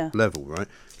level, right?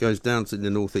 Goes down to the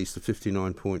North East to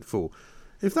 59.4.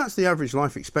 If that's the average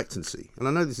life expectancy, and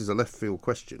I know this is a left field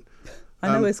question.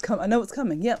 I know it's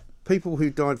coming. Yep. People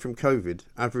who died from COVID,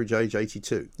 average age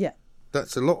 82. Yeah.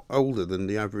 That's a lot older than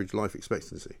the average life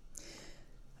expectancy.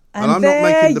 And I'm not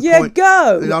making the point.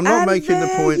 I'm not making the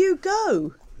point. There you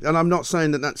go. And I'm not saying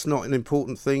that that's not an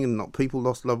important thing, and not people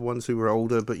lost loved ones who were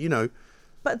older, but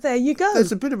But there you go.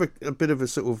 There's a bit of a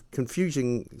sort of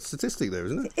confusing statistic there,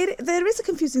 isn't it? There is a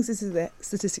confusing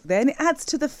statistic there, and it adds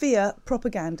to the fear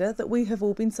propaganda that we have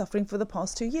all been suffering for the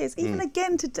past 2 years. Even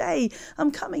again today,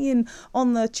 I'm coming in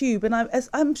on the tube, and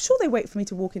I'm sure they wait for me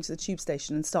to walk into the tube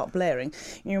station and start blaring,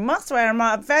 "You must wear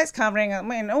a face covering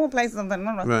in all places."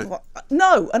 Right.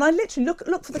 No, and I literally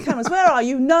look for the cameras. Where are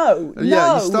you? No, you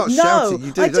start shouting.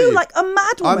 You do, I don't you? like a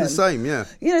mad woman. I'm the same, yeah.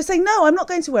 Saying no, I'm not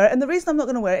going to wear it, and the reason I'm not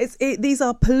going to wear it, these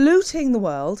are polluting the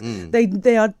world. They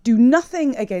do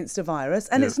nothing against a virus,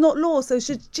 and it's not law. So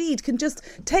Sajid can just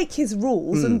take his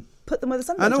rules and put them where the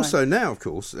sun don't And shine. also now, of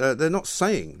course, they're not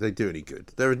saying they do any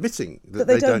good. They're admitting that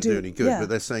they don't do any good, but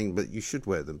they're saying, but you should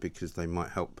wear them because they might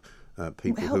help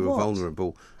people who are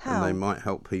vulnerable, and they might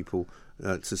help people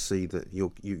to see that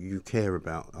you care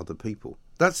about other people.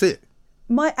 That's it.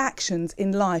 My actions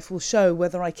in life will show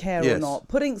whether I care or not.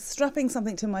 Strapping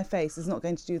something to my face is not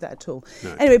going to do that at all.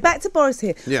 No. Anyway, back to Boris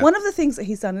here. Yeah. One of the things that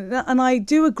he's done, and I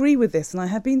do agree with this, and I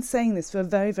have been saying this for a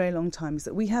very, very long time, is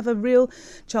that we have a real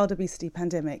child obesity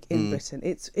pandemic in Britain.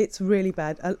 It's really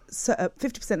bad.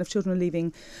 50% of children are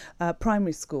leaving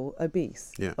primary school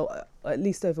obese. Yeah. Or at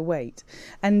least overweight,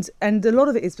 and a lot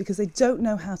of it is because they don't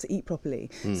know how to eat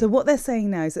properly. So what they're saying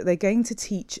now is that they're going to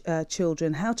teach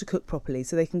children how to cook properly,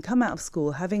 so they can come out of school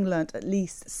having learnt at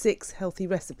least 6 healthy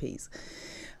recipes.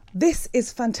 This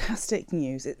is fantastic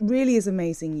news. It really is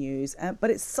amazing news,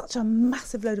 but it's such a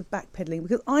massive load of backpedaling,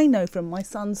 because I know from my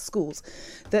son's schools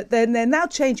that they're now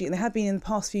changing, and they have been in the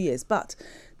past few years, but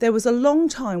there was a long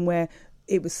time where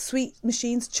it was sweet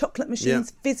machines, chocolate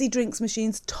machines, fizzy drinks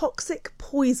machines, toxic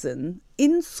poison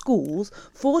in schools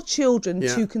for children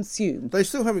to consume. They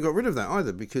still haven't got rid of that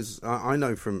either, because I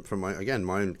know from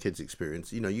my own kids'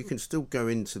 experience, you can still go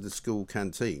into the school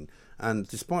canteen, and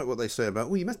despite what they say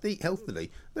about, you must eat healthily,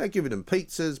 they're giving them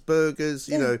pizzas, burgers,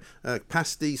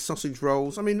 pasties, sausage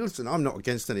rolls. I mean, listen, I'm not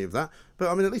against any of that, but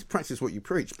I mean, at least practice what you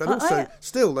preach. But also,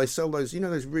 still, they sell those,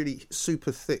 those really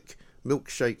super thick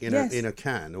milkshake in a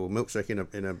can, or milkshake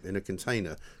in a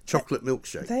container, chocolate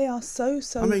milkshake. They are so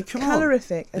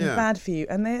calorific and bad for you,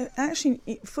 and they're actually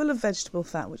full of vegetable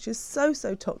fat, which is so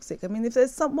toxic. I mean, if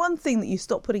there's one thing that you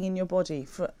stop putting in your body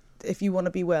if you want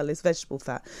to be well, is vegetable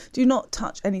fat. Do not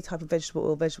touch any type of vegetable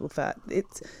oil, vegetable fat.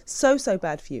 It's so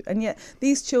bad for you, and yet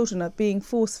these children are being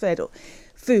force-fed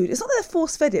food. It's not that they're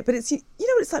force-fed it, but it's, what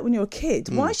it's like when you're a kid.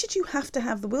 Why should you have to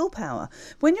have the willpower?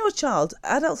 When you're a child,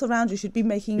 adults around you should be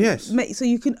making... so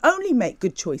you can only make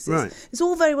good choices. Right. It's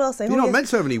all very well saying... You're not meant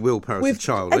to have any willpower as a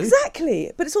child,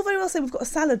 exactly. But it's all very well saying we've got a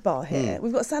salad bar here.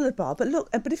 We've got a salad bar. But look,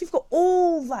 if you've got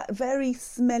all that very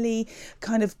smelly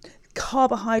kind of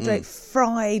carbohydrate,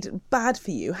 fried, bad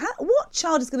for you, what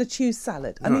child is going to choose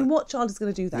salad? I mean, what child is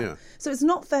going to do that? Yeah. So it's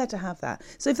not fair to have that.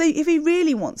 So if he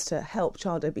really wants to help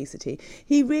child obesity,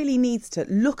 he really needs to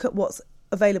look at what's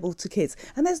available to kids,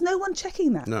 and there's no one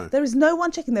checking that. No. There is no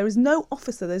one checking. There is no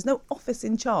officer. There's no office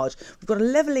in charge. We've got a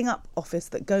levelling up office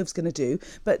that Gove's going to do,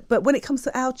 but when it comes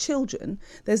to our children,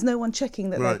 there's no one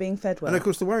checking that they're being fed well. And of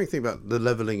course, the worrying thing about the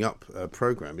levelling up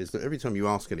programme is that every time you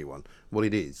ask anyone what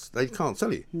it is, they can't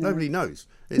tell you. No. Nobody knows.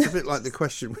 It's a bit like the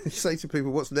question when you say to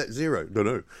people, "What's net zero?" Don't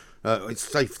know. It's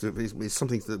safe. It's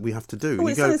something that we have to do.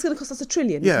 It's something that's going to cost us $1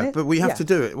 trillion. Yeah, isn't it? But we have to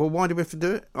do it. Well, why do we have to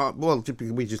do it? Well,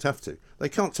 we just have to. They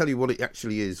can't tell you what it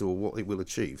actually is or what it will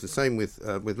achieve. The same with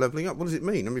levelling up. What does it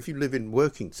mean? I mean, if you live in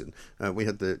Workington,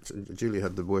 Julia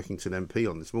had the Workington MP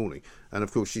on this morning, and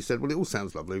of course she said, "Well, it all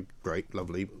sounds lovely, great,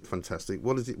 lovely, fantastic.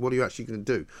 What is it? What are you actually going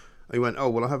to do?" He went, "Oh,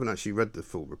 well, I haven't actually read the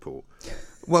full report."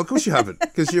 Well, of course you haven't,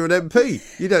 because you're an MP.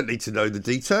 You don't need to know the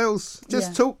details.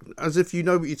 Just talk as if you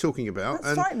know what you're talking about.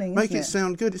 That's frightening, make it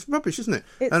sound good. It's rubbish, isn't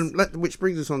it? Which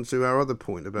brings us on to our other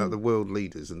point about the world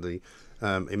leaders and the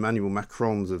Emmanuel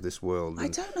Macrons of this world. I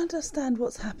don't understand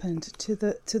what's happened to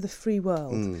the free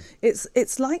world.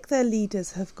 It's like their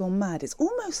leaders have gone mad. It's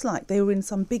almost like they were in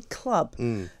some big club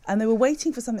and they were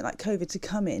waiting for something like COVID to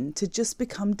come in to just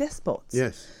become despots.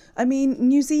 Yes. I mean,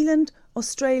 New Zealand,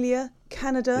 Australia,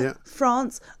 Canada,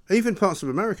 France, even parts of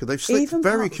America, they've slipped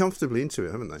very comfortably into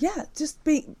it, haven't they? Yeah,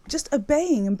 just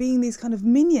obeying and being these kind of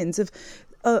minions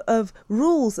of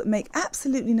rules that make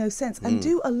absolutely no sense and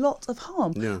do a lot of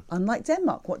harm. Yeah. Unlike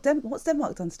Denmark, what's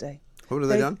Denmark done today? What have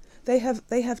they done? They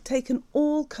have taken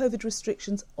all COVID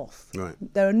restrictions off. Right.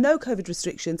 There are no COVID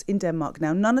restrictions in Denmark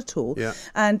now, none at all. Yeah.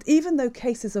 And even though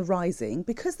cases are rising,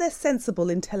 because they're sensible,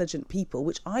 intelligent people,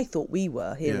 which I thought we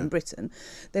were here in Britain,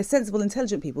 they're sensible,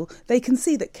 intelligent people, they can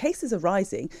see that cases are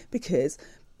rising because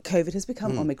COVID has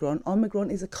become Omicron.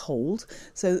 Omicron is a cold,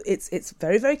 so it's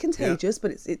very, very contagious,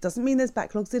 but it doesn't mean there's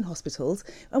backlogs in hospitals.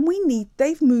 And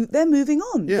they're moving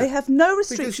on. Yeah. They have no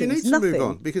restrictions. Because you need nothing. to move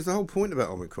on. Because the whole point about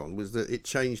Omicron was that it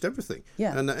changed everything.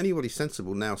 Yeah. And anybody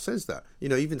sensible now says that. You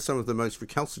know, even some of the most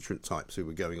recalcitrant types who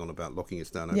were going on about locking us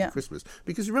down over Christmas.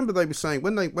 Because remember they were saying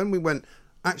when we went,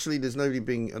 actually there's nobody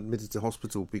being admitted to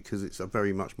hospital because it's a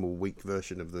very much more weak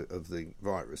version of the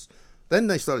virus. Then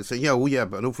they started saying,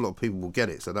 but an awful lot of people will get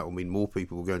it, so that will mean more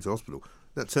people will go into hospital.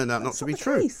 That turned out not to be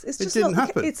true. It didn't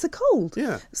happen. It's a cold.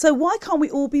 Yeah. So why can't we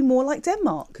all be more like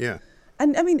Denmark? Yeah.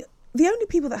 And I mean, the only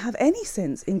people that have any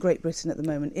sense in Great Britain at the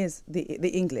moment is the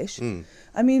English.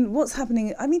 I mean, what's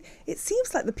happening? I mean, it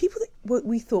seems like the people that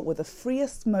we thought were the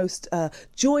freest, most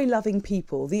joy-loving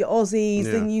people, the Aussies,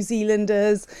 the New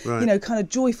Zealanders, you know, kind of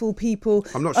joyful people.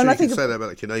 I'm not sure you can say that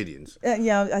about the Canadians. I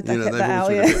kept that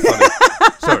out. Yeah.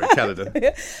 Sorry, Canada.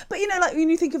 But, you know, like when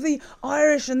you think of the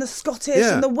Irish and the Scottish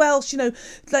and the Welsh, you know,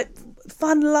 like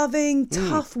fun-loving,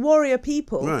 tough warrior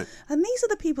people. Right. And these are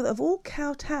the people that have all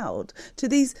kowtowed to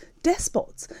these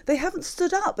despots. They haven't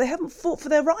stood up. They haven't fought for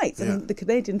their rights. I mean, the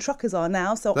Canadian truckers are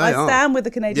now, so I stand with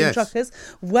the Canadian truckers.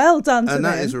 Well done to them. And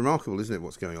that is remarkable, isn't it,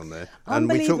 what's going on there? And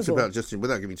we talked about Justin,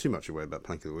 without giving too much away about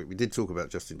Plank of the Week, we did talk about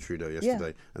Justin Trudeau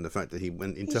yesterday and the fact that he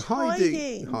went into hide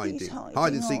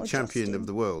and seek champion of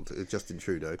the world, Justin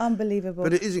Trudeau. Unbelievable.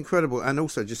 But it is incredible. And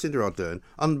also Jacinda Ardern,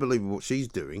 unbelievable what she's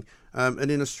doing.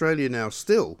 And in Australia now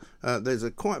still, there's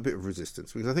quite a bit of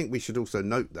resistance, because I think we should also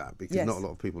note that, because not a lot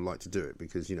of people like to do it,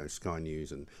 because, you know, Sky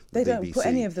News and they BBC, don't put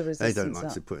any of the resistance they don't like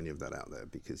up. to put any of that out there,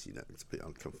 because, you know, it's a bit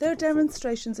uncomfortable. There are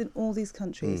demonstrations in all these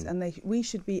countries, and we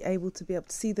should be able to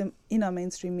see them in our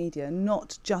mainstream media,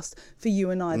 not just for you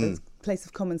and I, the place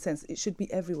of common sense. It should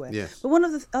be everywhere. Yes. But one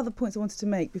of the other points I wanted to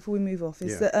make before we move off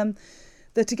is that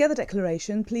the Together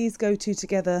Declaration, please go to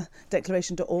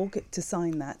togetherdeclaration.org to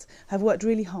sign that, have worked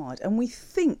really hard. And we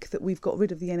think that we've got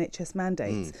rid of the NHS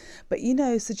mandates. But, you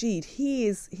know, Sajid,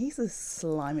 he's a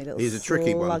slimy little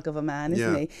slug of a man,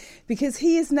 isn't he? Because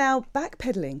he is now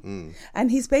backpedaling.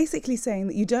 And he's basically saying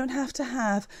that you don't have to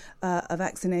have a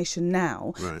vaccination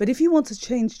now. Right. But if you want to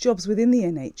change jobs within the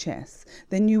NHS,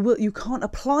 then you can't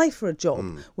apply for a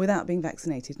job without being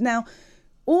vaccinated. Now,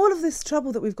 all of this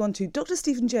trouble that we've gone to, Dr.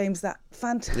 Stephen James, that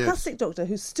fantastic doctor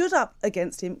who stood up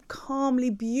against him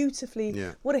calmly, beautifully,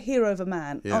 what a hero of a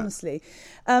man, honestly.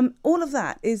 All of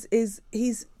that is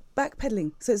he's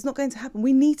backpedaling, so it's not going to happen.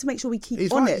 We need to make sure we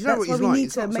keep on it. That's why we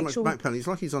need to make sure. Backpedaling. It's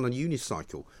like he's on a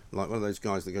unicycle, like one of those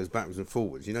guys that goes backwards and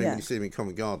forwards. You know, when you see him in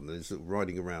Covent Garden, they're sort of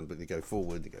riding around, but they go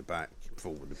forward, they go back,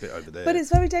 forward, a bit over there. But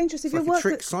it's very dangerous if you work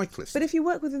trick cyclist. But if you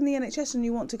work within the NHS and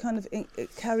you want to kind of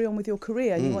carry on with your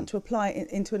career, you want to apply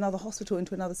into another hospital,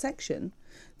 into another section,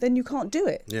 then you can't do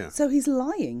it. Yeah. So he's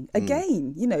lying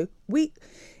again. You know,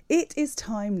 it is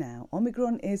time now.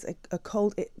 Omicron is a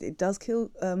cold. It does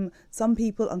kill some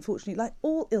people, unfortunately. Like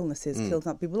all illnesses, kill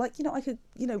some people. Like, you know, I could,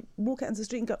 you know, walk out into the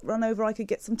street and get run over. I could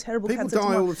get some terrible cancer. People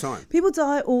die all the time. People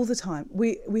die all the time.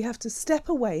 We have to step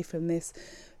away from this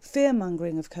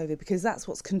fear-mongering of COVID, because that's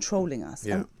what's controlling us.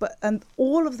 Yeah. And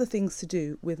all of the things to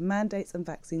do with mandates and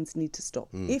vaccines need to stop.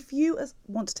 If you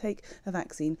want to take a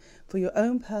vaccine for your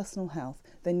own personal health,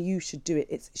 then you should do it.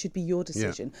 It should be your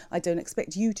decision. I don't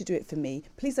expect you to do it for me.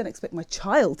 Please don't expect my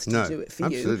child to do it for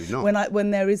absolutely you. Not. When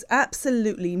there is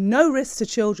absolutely no risk to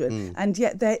children, and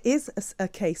yet there is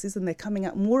cases, and they're coming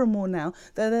out more and more now,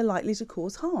 that they're likely to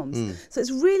cause harms. So it's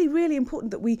really, really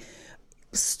important that we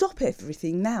stop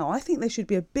everything now. I think there should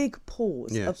be a big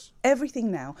pause of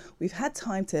everything now. We've had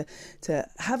time to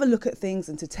have a look at things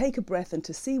and to take a breath and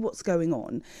to see what's going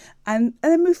on, and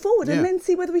then move forward and then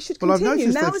see whether we should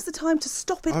continue. Now is the time to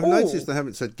stop it all. I've noticed they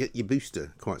haven't said get your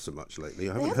booster quite so much lately.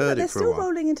 I haven't heard it for a while. They're still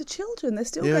rolling into children. They're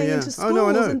still going into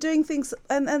schools and doing things.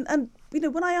 And you know,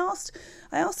 when I asked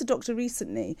a doctor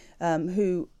recently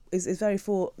who is very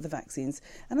for the vaccines,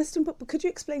 and I said to him, but could you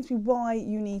explain to me why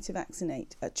you need to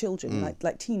vaccinate children,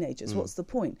 like teenagers? What's the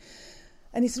point?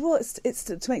 And he said, well, it's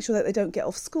to make sure that they don't get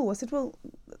off school. I said, well,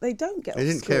 they don't get off school.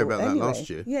 They didn't care about that last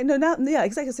year. Yeah,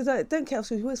 exactly. I said, I don't care off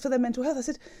school. It's for their mental health. I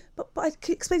said, but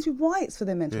explain to me why it's for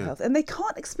their mental health. And they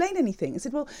can't explain anything. I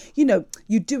said, well, you know,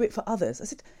 you do it for others. I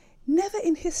said, never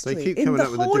in history, in the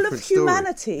whole of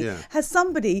humanity, has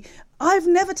somebody... I've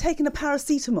never taken a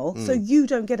paracetamol, so you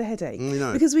don't get a headache.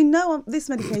 No. Because we know this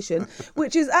medication,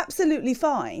 which is absolutely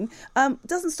fine,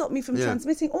 doesn't stop me from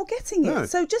transmitting or getting it.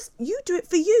 So just, you do it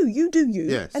for you. You do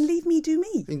you, and leave me do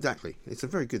me. Exactly. It's a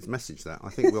very good message, that. I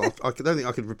think I don't think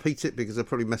I could repeat it, because I'd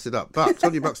probably mess it up. But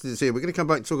Tonya Buxton is here. We're going to come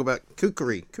back and talk about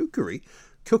cookery.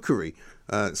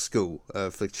 school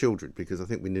for children, because I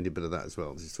think we need a bit of that as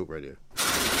well. This is Talk Radio.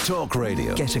 Talk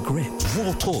Radio. Get a grip.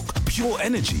 Raw talk, pure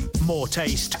energy. More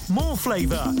taste, more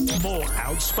flavour, more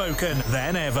outspoken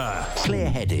than ever.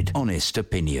 Clear-headed, honest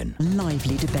opinion.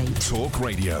 Lively debate. Talk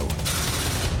Radio.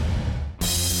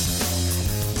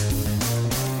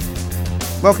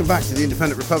 Welcome back to the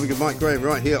Independent Republic of Mike Graham,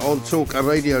 right here on Talk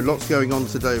Radio. Lots going on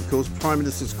today, of course. Prime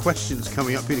Minister's questions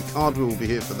coming up. Peter Cardwell will be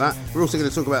here for that. We're also going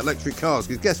to talk about electric cars,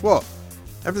 because guess what?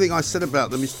 Everything I said about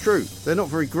them is true. They're not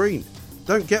very green.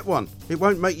 Don't get one. It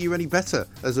won't make you any better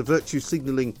as a virtue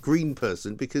signalling green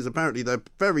person, because apparently they're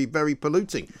very, very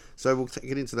polluting. So we'll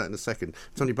get into that in a second.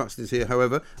 Tony Buxton is here,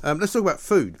 however. Let's talk about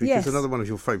food, because another one of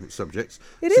your favourite subjects.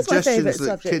 It is my favourite Suggestions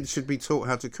subject. that kids should be taught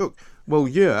how to cook. Well,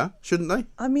 yeah, shouldn't they?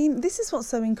 I mean, this is what's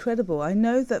so incredible. I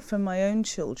know that from my own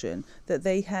children that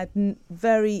they had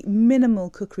very minimal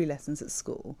cookery lessons at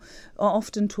school, are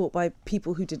often taught by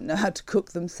people who didn't know how to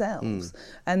cook themselves,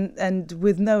 and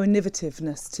with no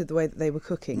innovativeness to the way that they were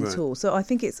cooking at all. So I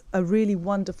think it's a really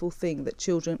wonderful thing that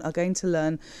children are going to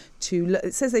learn to.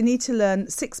 It says they need to learn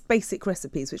 6 basic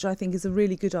recipes, which I think is a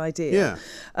really good idea.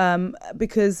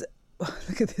 Because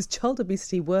look at this, child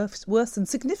obesity worsened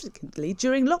significantly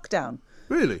during lockdown.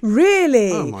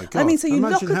 Really? Oh my God. I mean, so you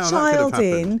Imagine lock a child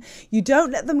in, you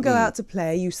don't let them go out to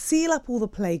play, you seal up all the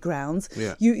playgrounds,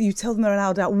 you tell them they're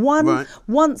allowed out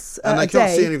once and a day. they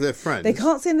can't see any of their friends. They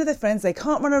can't see any of their friends, they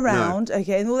can't run around,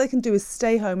 okay, and all they can do is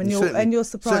stay home, and you're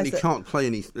surprised. You certainly can't play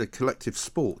any collective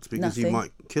sports, because you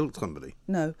might kill somebody.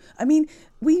 No. I mean,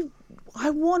 I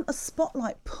want a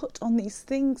spotlight put on these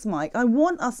things, Mike. I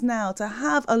want us now to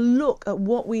have a look at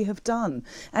what we have done.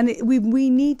 And we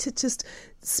need to just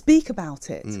speak about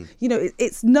it. You know,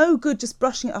 it's no good just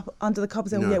brushing it up under the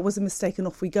carpet and saying, it was a mistake and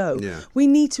off we go. We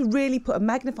need to really put a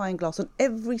magnifying glass on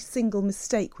every single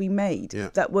mistake we made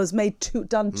that was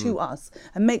done to us,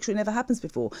 and make sure it never happens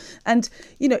before. And,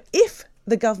 you know, if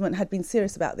the government had been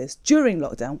serious about this during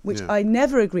lockdown, which I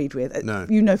never agreed with.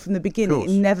 You know, from the beginning, it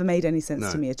never made any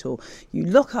sense to me at all. You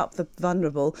lock up the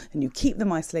vulnerable and you keep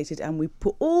them isolated, and we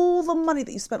put all the money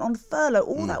that you spent on furlough,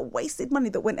 all that wasted money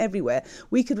that went everywhere,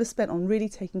 we could have spent on really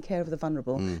taking care of the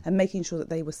vulnerable and making sure that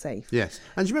they were safe. Yes.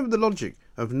 And do you remember the logic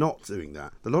of not doing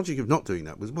that? The logic of not doing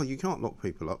that was, well, you can't lock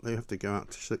people up. They have to go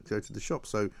out to go to the shop.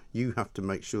 So you have to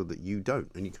make sure that you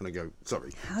don't. And you kind of go,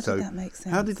 sorry. How did that make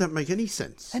sense? How did that make any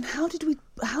sense? And how did we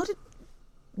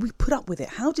put up with it?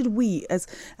 How did we,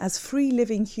 as free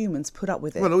living humans, put up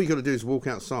with it? Well, all you got to do is walk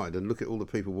outside and look at all the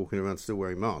people walking around still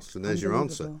wearing masks, and there's your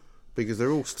answer, because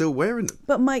they're all still wearing them.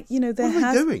 But Mike, you know, there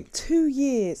has doing? 2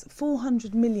 years,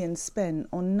 400 million spent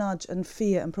on nudge and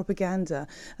fear and propaganda,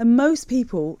 and most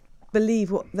people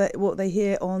believe what they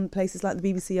hear on places like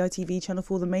the BBC, ITV, Channel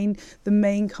 4, the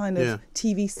main kind of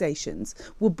TV stations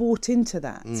were bought into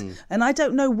that. And I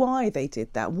don't know why they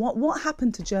did that. What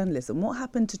happened to journalism? What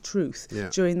happened to truth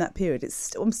during that period?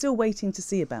 I'm still waiting to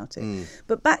see about it.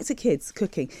 But back to kids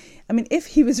cooking. I mean, if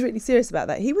he was really serious about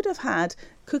that, he would have had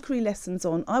cookery lessons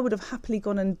on. I would have happily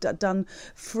gone and done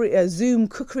free Zoom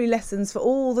cookery lessons for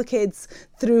all the kids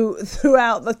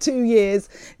throughout the 2 years.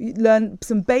 Learn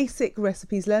some basic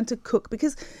recipes, learn to cook,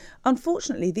 because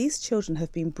unfortunately these children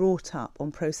have been brought up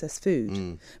on processed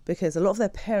food because a lot of their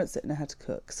parents don't know how to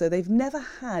cook, so they've never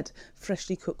had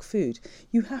freshly cooked food.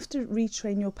 You have to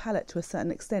retrain your palate to a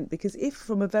certain extent, because if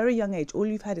from a very young age all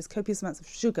you've had is copious amounts of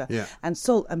sugar and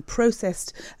salt and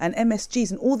processed and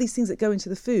MSGs and all these things that go into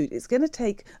the food, it's going to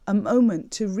take a moment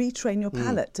to retrain your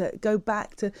palate, to go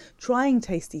back to trying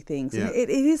tasty things. And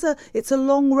it's a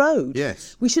long road.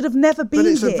 Yes. We should have never been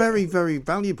here. But it's a very, very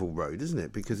valuable road, isn't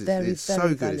it? Because it's so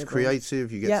good. Valuable. It's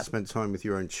creative. You get to spend time with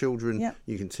your own children.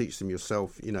 You can teach them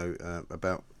yourself, you know,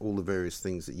 about all the various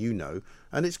things that you know.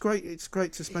 And it's great. It's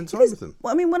great to spend time with them.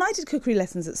 Well, I mean, when I did cookery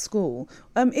lessons at school,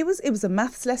 it was a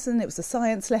maths lesson, it was a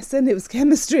science lesson, it was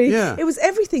chemistry, it was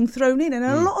everything thrown in, and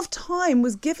a lot of time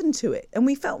was given to it, and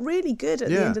we felt really good at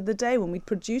the end of the day when we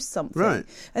produced something. Right.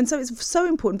 And so it's so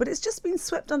important, but it's just been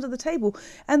swept under the table.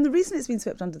 And the reason it's been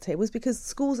swept under the table is because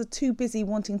schools are too busy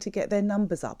wanting to get their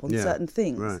numbers up on certain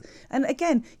things. Right. And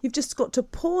again, you've just got to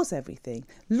pause everything.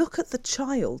 Look at the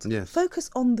child. Yes. Focus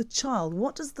on the child.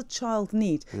 What does the child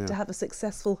need to have a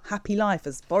successful, happy life,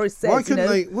 as Boris says? Why couldn't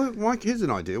they? Here's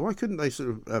an idea. Why couldn't they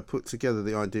sort of put together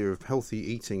the idea of healthy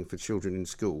eating for children in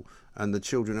school, and the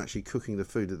children actually cooking the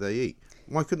food that they eat?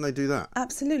 Why couldn't they do that?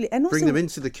 Absolutely. And also bring them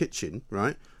into the kitchen,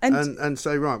 right? And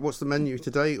say, right, what's the menu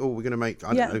today? Or we're going to make,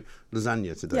 I don't know,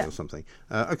 lasagna today or something.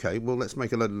 Okay, well, let's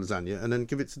make a load of lasagna and then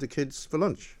give it to the kids for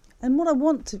lunch. And what I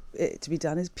want it to be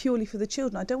done is purely for the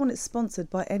children. I don't want it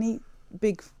sponsored by any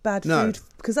big bad food,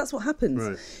 because that's what happens.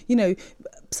 Right. You know,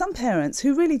 some parents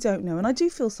who really don't know, and I do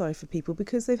feel sorry for people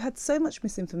because they've had so much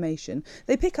misinformation.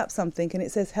 They pick up something and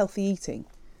it says healthy eating.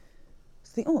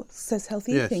 So they think, it says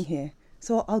healthy eating here,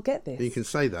 so I'll get this. You can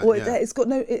say that. Or it's got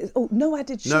no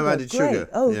added sugar. No added sugar.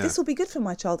 Oh, this will be good for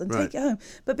my child, and take it home.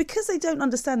 But because they don't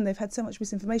understand, they've had so much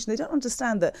misinformation, they don't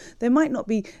understand that there might not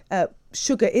be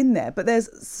sugar in there, but there's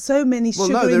so many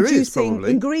sugar-inducing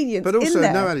ingredients in there. But also,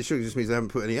 no added sugar just means they haven't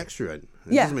put any extra in.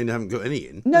 It doesn't mean they haven't got any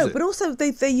in. No, but also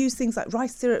they use things like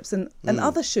rice syrups and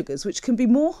other sugars, which can be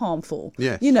more harmful.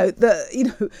 Yes.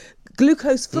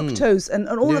 Glucose, fructose, and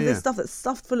all of this stuff that's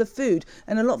stuffed full of food.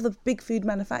 And a lot of the big food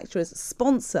manufacturers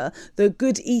sponsor the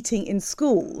good eating in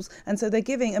schools, and so they're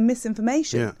giving a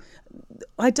misinformation. Yeah.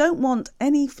 I don't want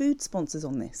any food sponsors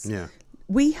on this. Yeah.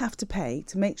 We have to pay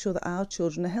to make sure that our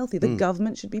children are healthy. The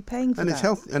government should be paying for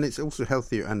that. And it's also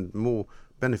healthier and more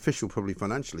beneficial, probably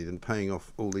financially, than paying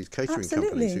off all these catering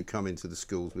companies who come into the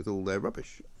schools with all their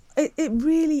rubbish. It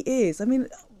really is. I mean,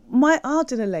 our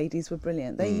dinner ladies were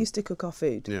brilliant. They used to cook our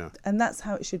food, and that's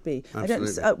how it should be.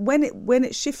 Absolutely. When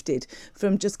it shifted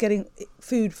from just getting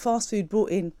fast food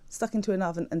brought in, stuck into an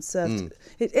oven and served,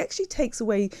 it actually takes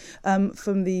away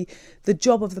from the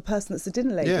job of the person that's the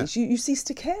dinner lady. Yeah. You cease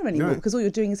to care anymore because all you're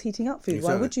doing is heating up food.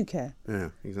 Exactly. Why would you care? Yeah,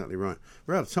 exactly right.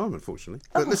 We're out of time, unfortunately.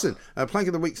 But listen, Plank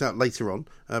of the Week's out later on.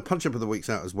 Punch Up of the Week's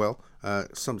out as well,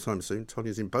 sometime soon.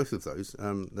 Tonia's in both of those.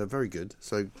 They're very good,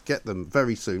 so get them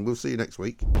very soon. We'll see you next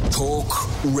week. Talk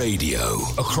Radio.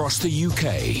 Across the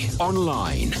UK,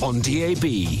 online, on DAB,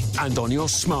 and on your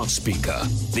smart speaker.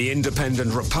 The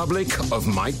Independent Republic of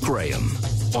Mike Graham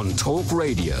on Talk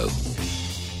Radio.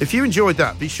 If you enjoyed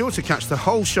that, be sure to catch the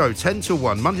whole show 10 till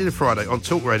 1, Monday to Friday on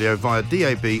Talk Radio via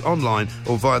DAB, online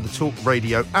or via the Talk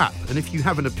Radio app. And if you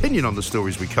have an opinion on the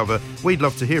stories we cover, we'd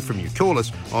love to hear from you. Call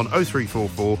us on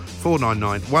 0344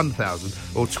 499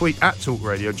 1000 or tweet at Talk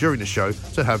Radio during the show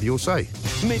to have your say.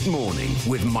 Mid-morning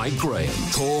with Mike Graham.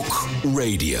 Talk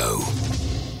Radio.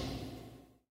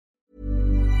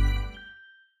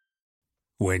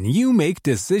 When you make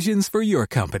decisions for your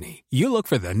company, you look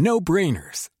for the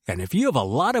no-brainers. And if you have a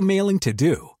lot of mailing to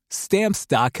do,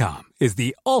 Stamps.com is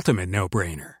the ultimate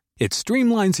no-brainer. It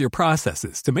streamlines your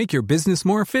processes to make your business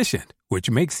more efficient, which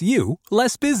makes you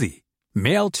less busy.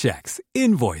 Mail checks,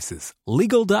 invoices,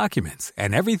 legal documents,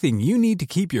 and everything you need to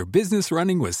keep your business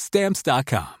running with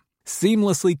Stamps.com.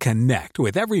 Seamlessly connect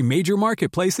with every major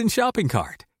marketplace and shopping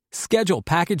cart. Schedule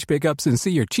package pickups and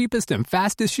see your cheapest and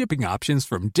fastest shipping options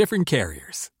from different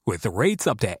carriers, with rates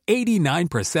up to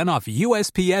 89% off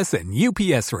USPS and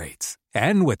UPS rates.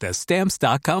 And with the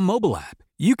Stamps.com mobile app,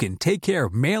 you can take care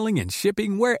of mailing and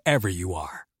shipping wherever you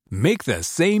are. Make the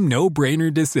same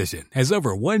no-brainer decision as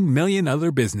over 1 million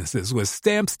other businesses with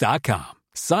Stamps.com.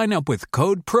 Sign up with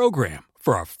code PROGRAM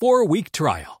for a 4-week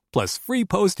trial, plus free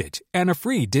postage and a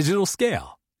free digital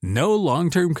scale. No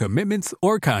long-term commitments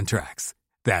or contracts.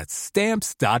 That's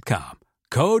Stamps.com.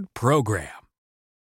 Code PROGRAM.